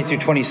verses 20 through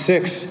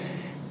 26.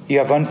 You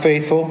have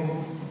unfaithful,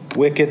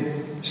 wicked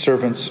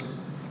servants.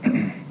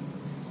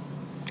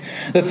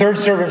 The third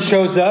servant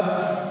shows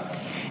up,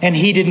 and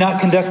he did not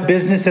conduct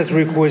business as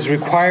was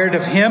required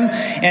of him.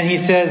 And he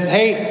says,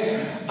 "Hey,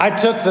 I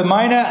took the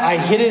mina, I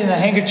hid it in a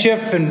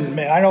handkerchief, and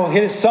I don't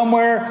hid it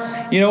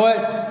somewhere. You know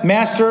what,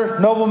 master,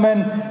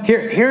 nobleman,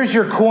 here's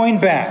your coin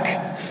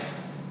back."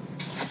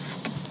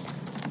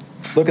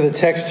 Look at the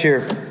text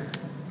here.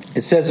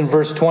 It says in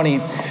verse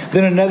 20,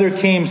 "Then another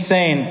came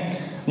saying,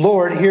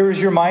 'Lord, here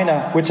is your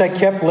mina, which I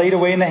kept laid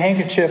away in the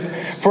handkerchief.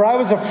 For I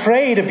was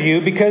afraid of you,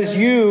 because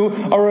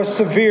you are a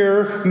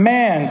severe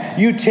man.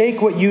 You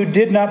take what you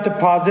did not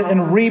deposit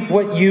and reap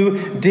what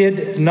you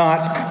did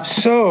not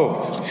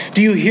sow.'"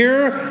 Do you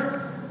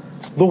hear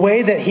the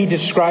way that he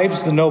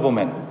describes the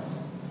nobleman?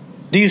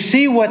 Do you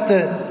see what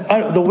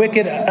the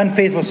wicked,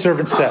 unfaithful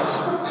servant says?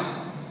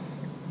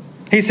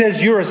 He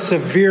says, "You're a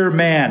severe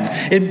man."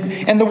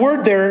 And the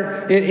word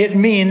there, it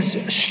means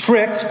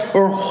strict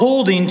or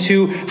holding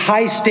to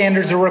high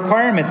standards or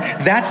requirements.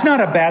 That's not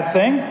a bad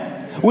thing.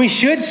 We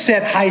should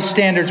set high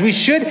standards. We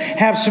should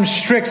have some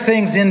strict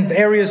things in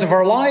areas of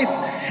our life.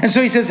 And so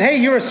he says, "Hey,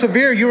 you're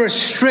a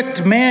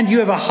strict man. You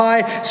have a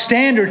high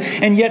standard."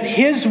 And yet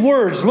his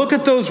words, look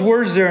at those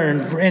words there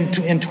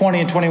in 20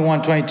 and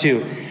 21,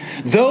 22.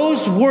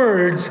 Those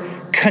words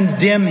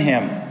condemn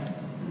him.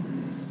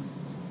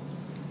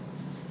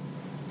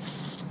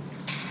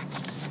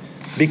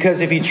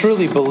 Because if he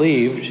truly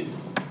believed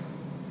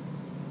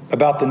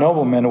about the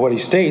nobleman and what he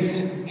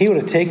states, he would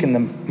have taken the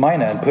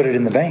mina and put it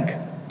in the bank.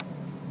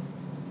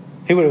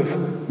 He would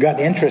have got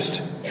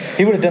interest.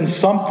 He would have done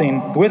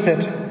something with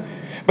it.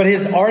 But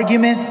his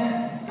argument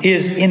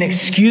is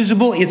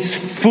inexcusable. It's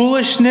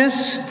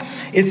foolishness.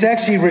 It's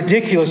actually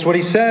ridiculous what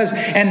he says.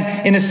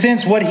 And in a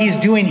sense, what he's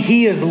doing,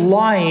 he is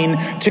lying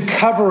to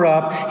cover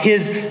up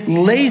his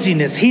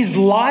laziness. He's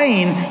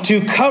lying to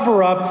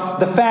cover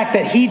up the fact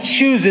that he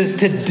chooses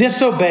to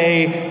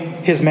disobey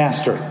his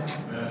master.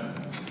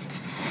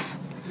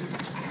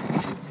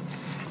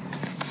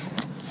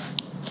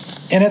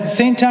 And at the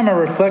same time, I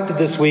reflected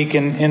this week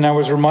and I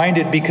was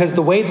reminded, because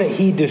the way that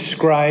he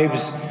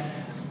describes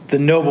the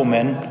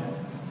nobleman,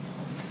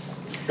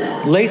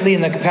 lately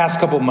in the past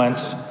couple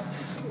months,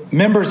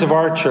 members of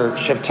our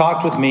church have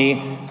talked with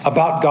me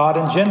about God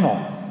in general.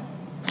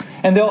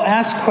 And they'll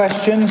ask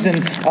questions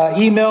in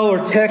email or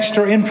text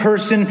or in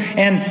person.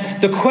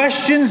 And the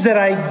questions that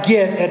I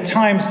get at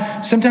times,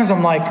 sometimes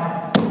I'm like,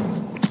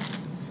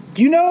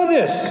 "You know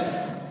this."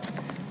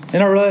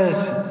 And I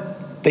realize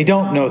they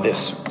don't know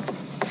this.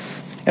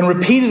 And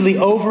repeatedly,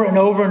 over and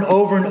over and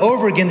over and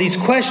over again, these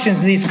questions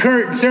and these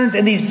concerns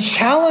and these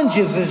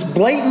challenges, this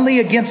blatantly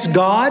against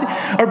God,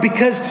 are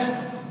because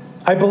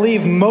I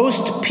believe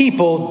most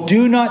people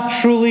do not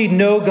truly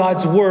know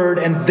God's word,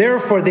 and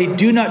therefore they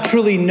do not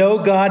truly know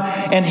God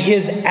and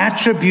his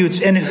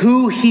attributes and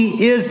who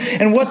he is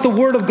and what the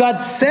word of God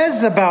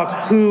says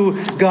about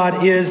who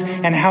God is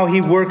and how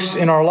he works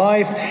in our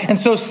life. And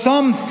so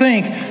some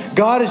think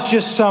God is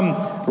just some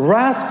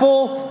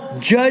wrathful,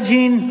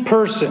 judging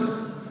person.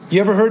 You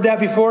ever heard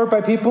that before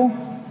by people?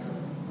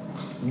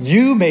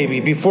 You maybe,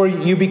 before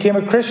you became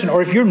a Christian.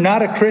 Or if you're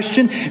not a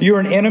Christian, you're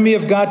an enemy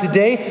of God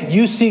today,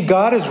 you see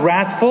God as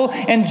wrathful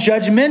and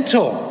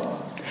judgmental.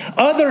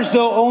 Others,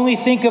 though, only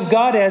think of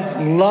God as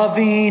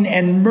loving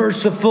and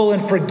merciful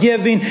and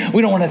forgiving.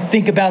 We don't want to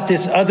think about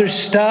this other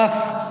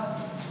stuff.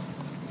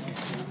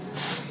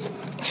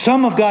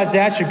 Some of God's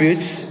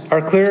attributes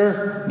are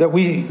clear that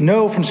we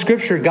know from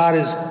Scripture. God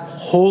is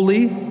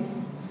holy.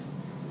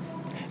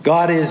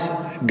 God is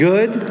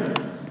good.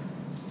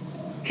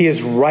 He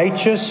is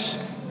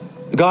righteous.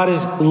 God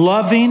is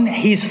loving.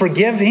 He's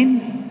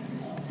forgiving.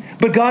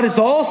 But God is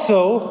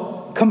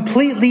also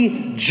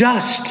completely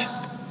just.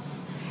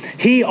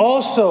 He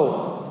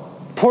also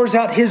pours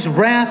out His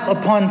wrath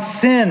upon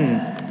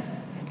sin.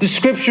 The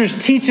Scriptures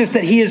teach us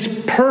that He is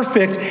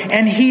perfect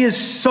and He is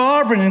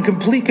sovereign in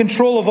complete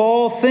control of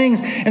all things.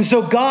 And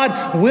so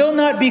God will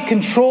not be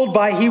controlled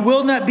by, He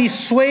will not be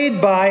swayed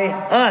by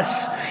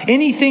us.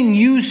 Anything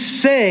you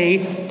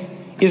say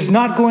is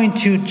not going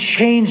to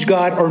change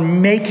God or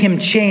make Him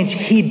change.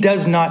 He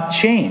does not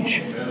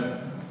change.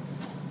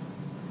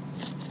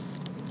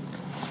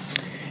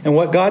 And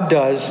what God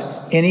does,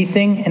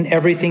 anything and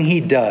everything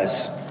He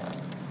does,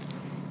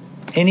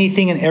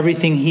 anything and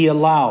everything He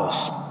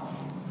allows,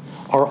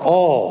 are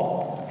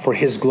all for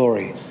His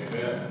glory.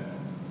 Amen.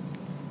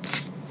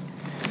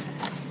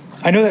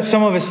 I know that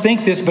some of us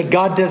think this, but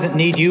God doesn't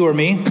need you or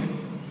me.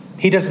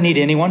 He doesn't need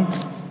anyone.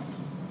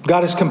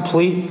 God is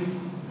complete.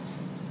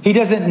 He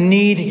doesn't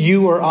need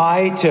you or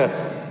I to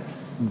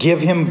give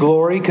Him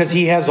glory because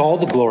He has all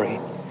the glory.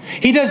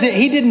 He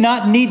did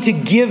not need to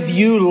give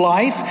you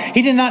life.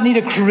 He did not need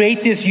to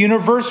create this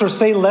universe or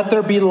say, let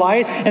there be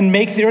light and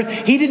make the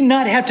earth. He did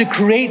not have to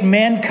create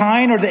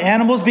mankind or the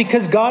animals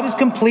because God is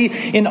complete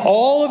in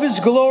all of His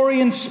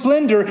glory and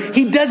splendor.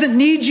 He doesn't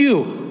need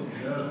you.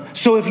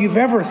 So if you've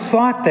ever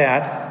thought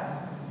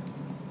that,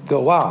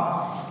 go,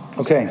 wow,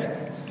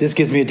 okay, this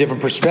gives me a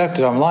different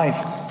perspective on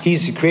life.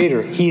 He's the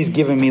creator. He's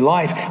given me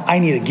life. I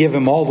need to give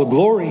Him all the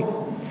glory.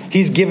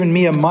 He's given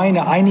me a mind.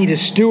 I need to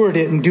steward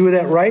it and do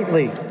that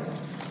rightly.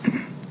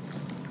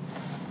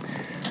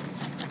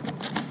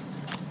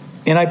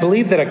 And I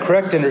believe that a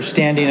correct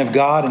understanding of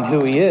God and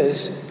who He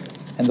is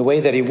and the way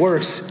that He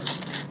works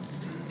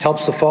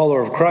helps the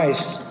follower of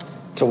Christ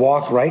to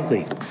walk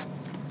rightly.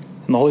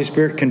 And the Holy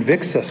Spirit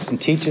convicts us and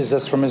teaches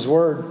us from His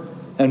Word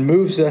and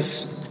moves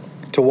us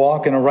to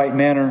walk in a right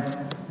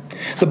manner.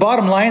 The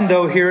bottom line,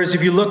 though, here is,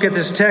 if you look at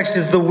this text,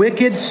 is the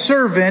wicked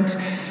servant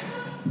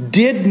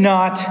did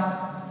not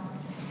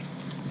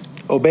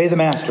obey the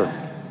master.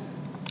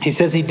 He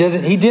says he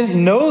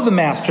didn't know the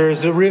master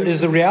is the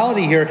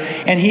reality here.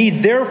 And he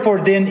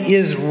therefore then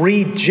is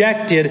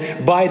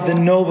rejected by the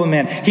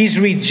nobleman. He's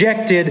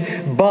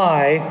rejected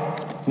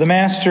by the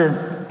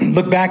master.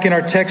 Look back in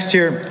our text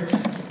here.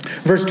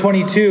 Verse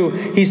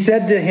 22, he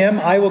said to him,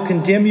 I will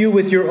condemn you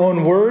with your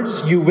own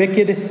words, you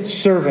wicked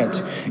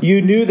servant.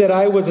 You knew that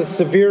I was a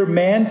severe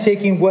man,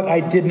 taking what I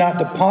did not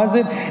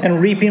deposit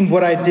and reaping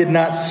what I did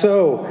not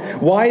sow.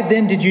 Why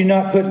then did you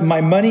not put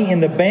my money in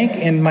the bank,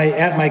 and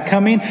at my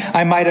coming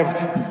I might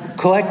have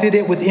collected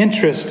it with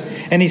interest?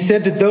 And he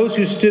said to those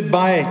who stood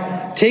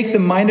by, take the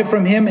mina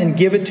from him and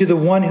give it to the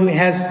one who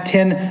has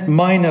 10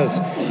 minas.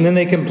 And then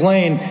they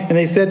complained, and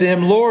they said to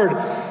him, Lord,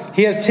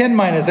 he has 10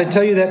 minas. I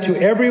tell you that to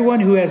everyone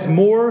who has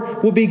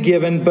more will be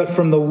given, but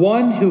from the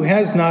one who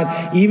has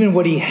not, even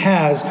what he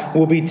has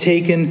will be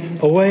taken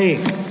away.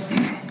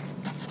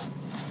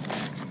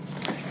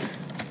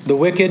 The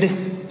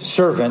wicked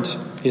servant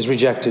is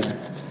rejected.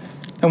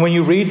 And when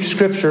you read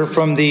Scripture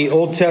from the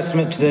Old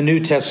Testament to the New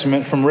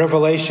Testament, from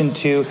Revelation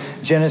to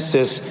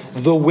Genesis,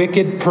 the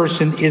wicked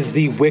person is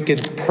the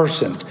wicked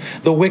person.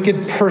 The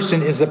wicked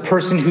person is the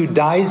person who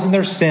dies in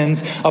their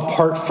sins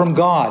apart from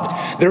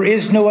God. There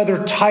is no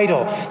other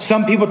title.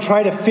 Some people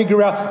try to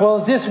figure out, well,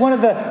 is this one of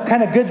the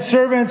kind of good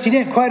servants? He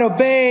didn't quite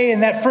obey.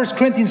 And that 1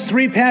 Corinthians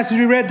 3 passage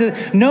we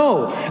read.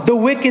 No, the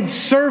wicked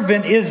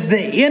servant is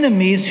the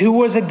enemies who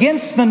was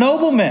against the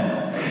nobleman.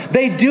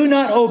 They do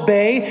not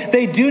obey.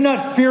 They do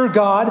not fear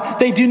God.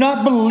 They do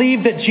not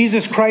believe that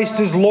Jesus Christ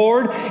is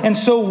Lord. And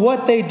so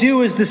what they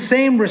do is the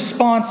same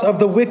response of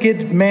the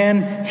wicked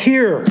man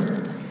here.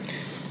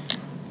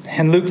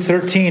 And Luke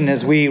 13,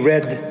 as we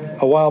read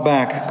a while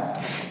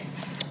back,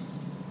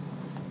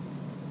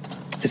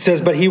 it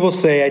says, but he will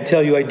say, I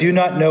tell you, I do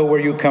not know where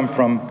you come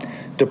from.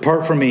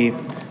 Depart from me,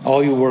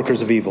 all you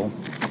workers of evil.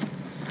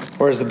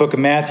 Or as the book of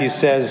Matthew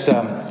says,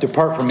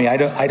 depart from me.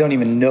 I don't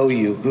even know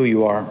you, who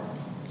you are.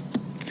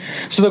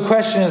 So the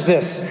question is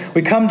this.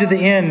 We come to the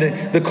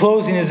end. The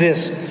closing is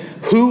this.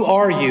 Who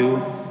are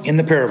you in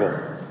the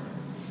parable?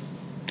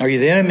 Are you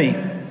the enemy?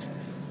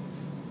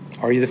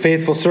 Are you the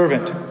faithful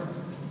servant?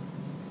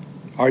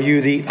 Are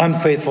you the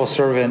unfaithful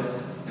servant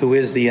who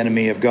is the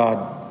enemy of God?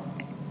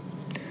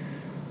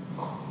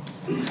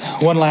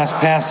 One last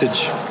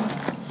passage.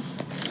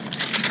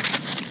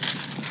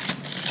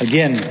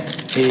 Again,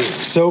 a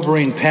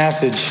sobering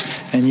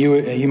passage. And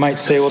you might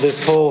say, well,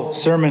 this whole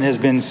sermon has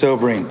been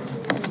sobering.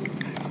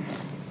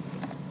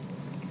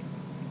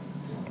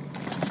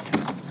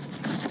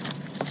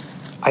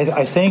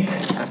 I think,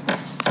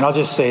 and I'll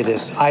just say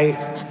this,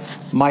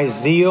 my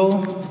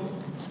zeal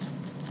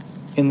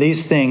in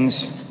these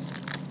things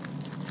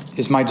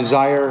is my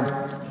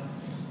desire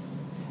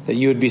that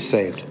you would be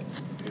saved.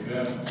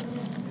 Amen.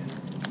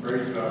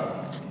 Praise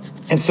God.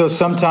 And so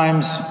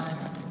sometimes,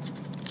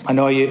 I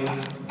know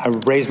I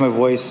raise my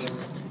voice.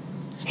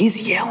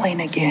 He's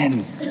yelling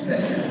again.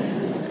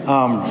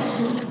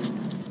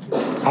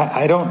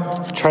 I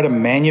don't try to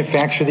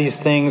manufacture these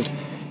things.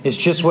 It's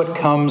just what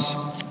comes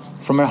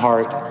from my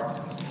heart,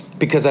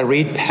 because I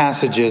read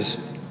passages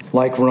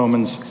like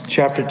Romans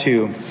chapter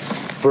 2,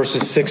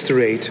 verses 6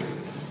 through 8.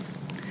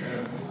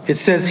 It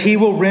says, "He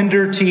will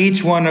render to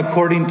each one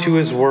according to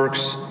his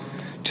works.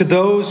 To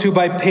those who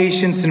by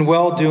patience and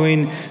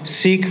well-doing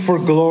seek for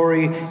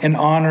glory and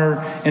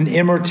honor and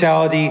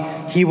immortality,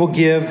 he will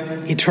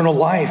give eternal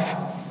life.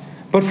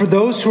 But for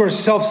those who are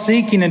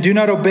self-seeking and do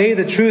not obey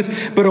the truth,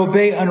 but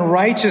obey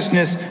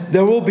unrighteousness,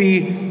 there will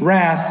be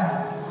wrath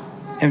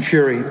and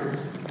fury."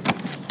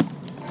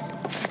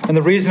 And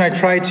the reason I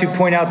try to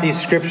point out these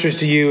scriptures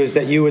to you is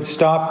that you would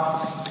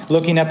stop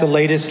looking at the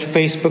latest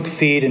Facebook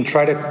feed and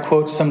try to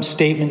quote some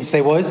statement and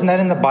say, well, isn't that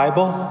in the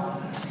Bible?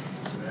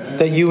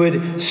 That you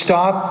would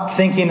stop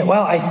thinking,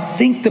 well, I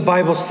think the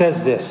Bible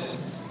says this.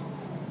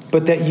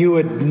 But that you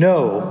would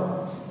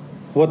know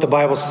what the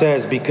Bible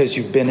says because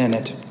you've been in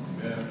it.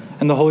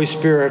 And the Holy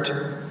Spirit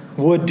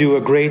would do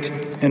a great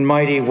and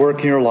mighty work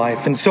in your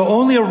life. And so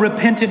only a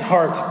repentant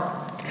heart,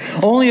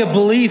 only a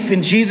belief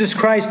in Jesus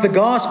Christ, the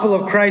gospel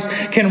of Christ,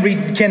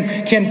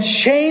 can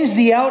change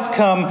the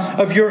outcome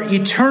of your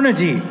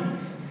eternity.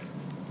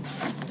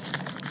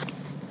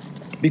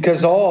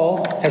 Because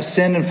all have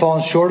sinned and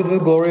fallen short of the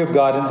glory of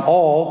God, and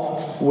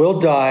all will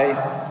die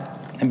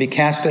and be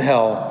cast to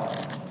hell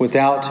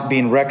without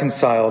being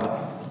reconciled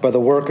by the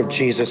work of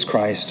Jesus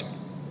Christ.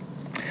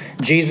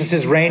 Jesus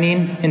is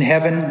reigning in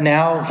heaven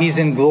now. He's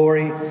in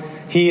glory.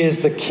 He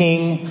is the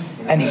King,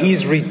 and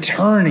He's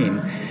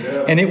returning.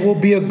 And it will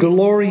be a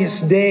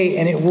glorious day,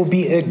 and it will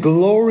be a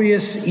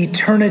glorious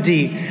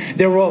eternity.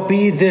 There will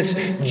be this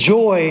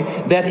joy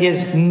that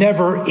is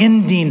never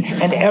ending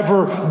and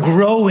ever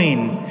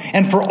growing.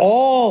 And for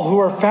all who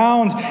are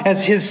found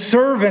as His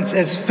servants,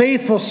 as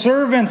faithful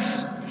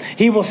servants,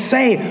 He will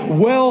say,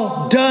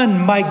 "Well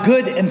done, my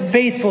good and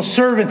faithful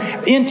servant.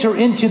 Enter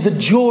into the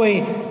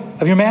joy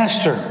of your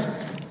master."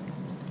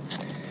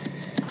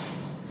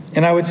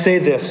 And I would say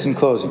this in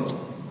closing.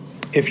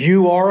 If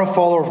you are a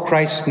follower of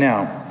Christ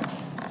now,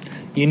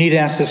 you need to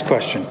ask this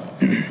question.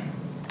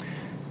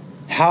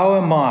 How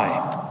am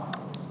I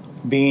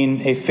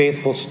being a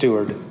faithful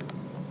steward?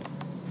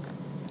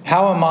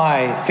 How am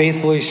I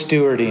faithfully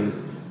stewarding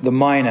the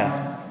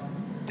mina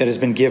that has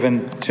been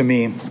given to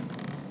me?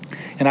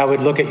 And I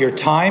would look at your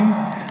time,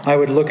 I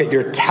would look at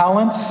your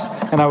talents,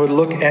 and I would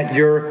look at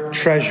your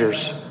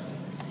treasures.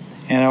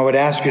 And I would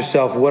ask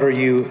yourself, what are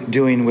you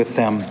doing with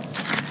them?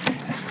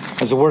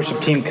 As the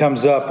worship team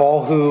comes up,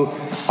 all who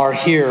are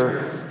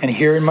here and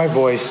hearing my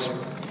voice,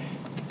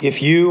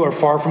 if you are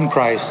far from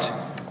Christ,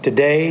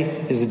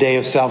 today is the day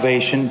of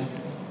salvation,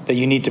 that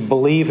you need to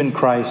believe in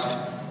Christ.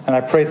 And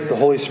I pray that the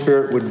Holy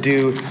Spirit would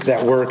do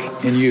that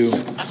work in you.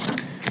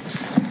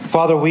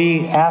 Father,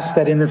 we ask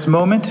that in this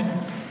moment,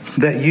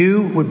 that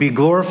you would be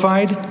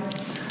glorified,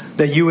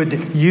 that you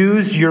would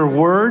use your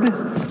word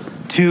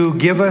to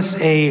give us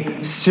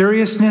a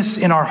seriousness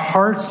in our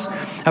hearts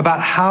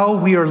about how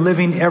we are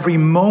living every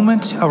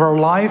moment of our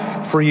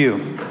life for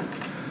you.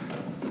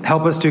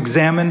 Help us to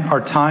examine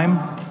our time.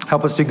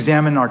 Help us to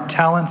examine our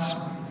talents.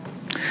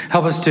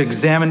 Help us to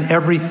examine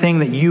everything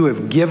that you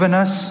have given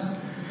us,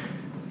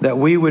 that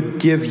we would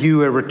give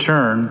you a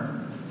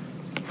return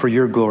for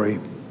your glory.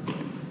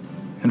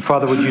 And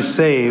Father, would you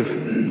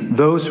save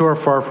those who are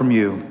far from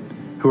you,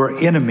 who are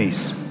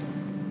enemies?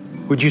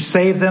 Would you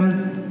save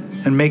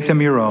them and make them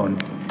your own?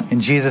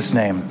 In Jesus'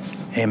 name,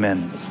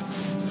 amen.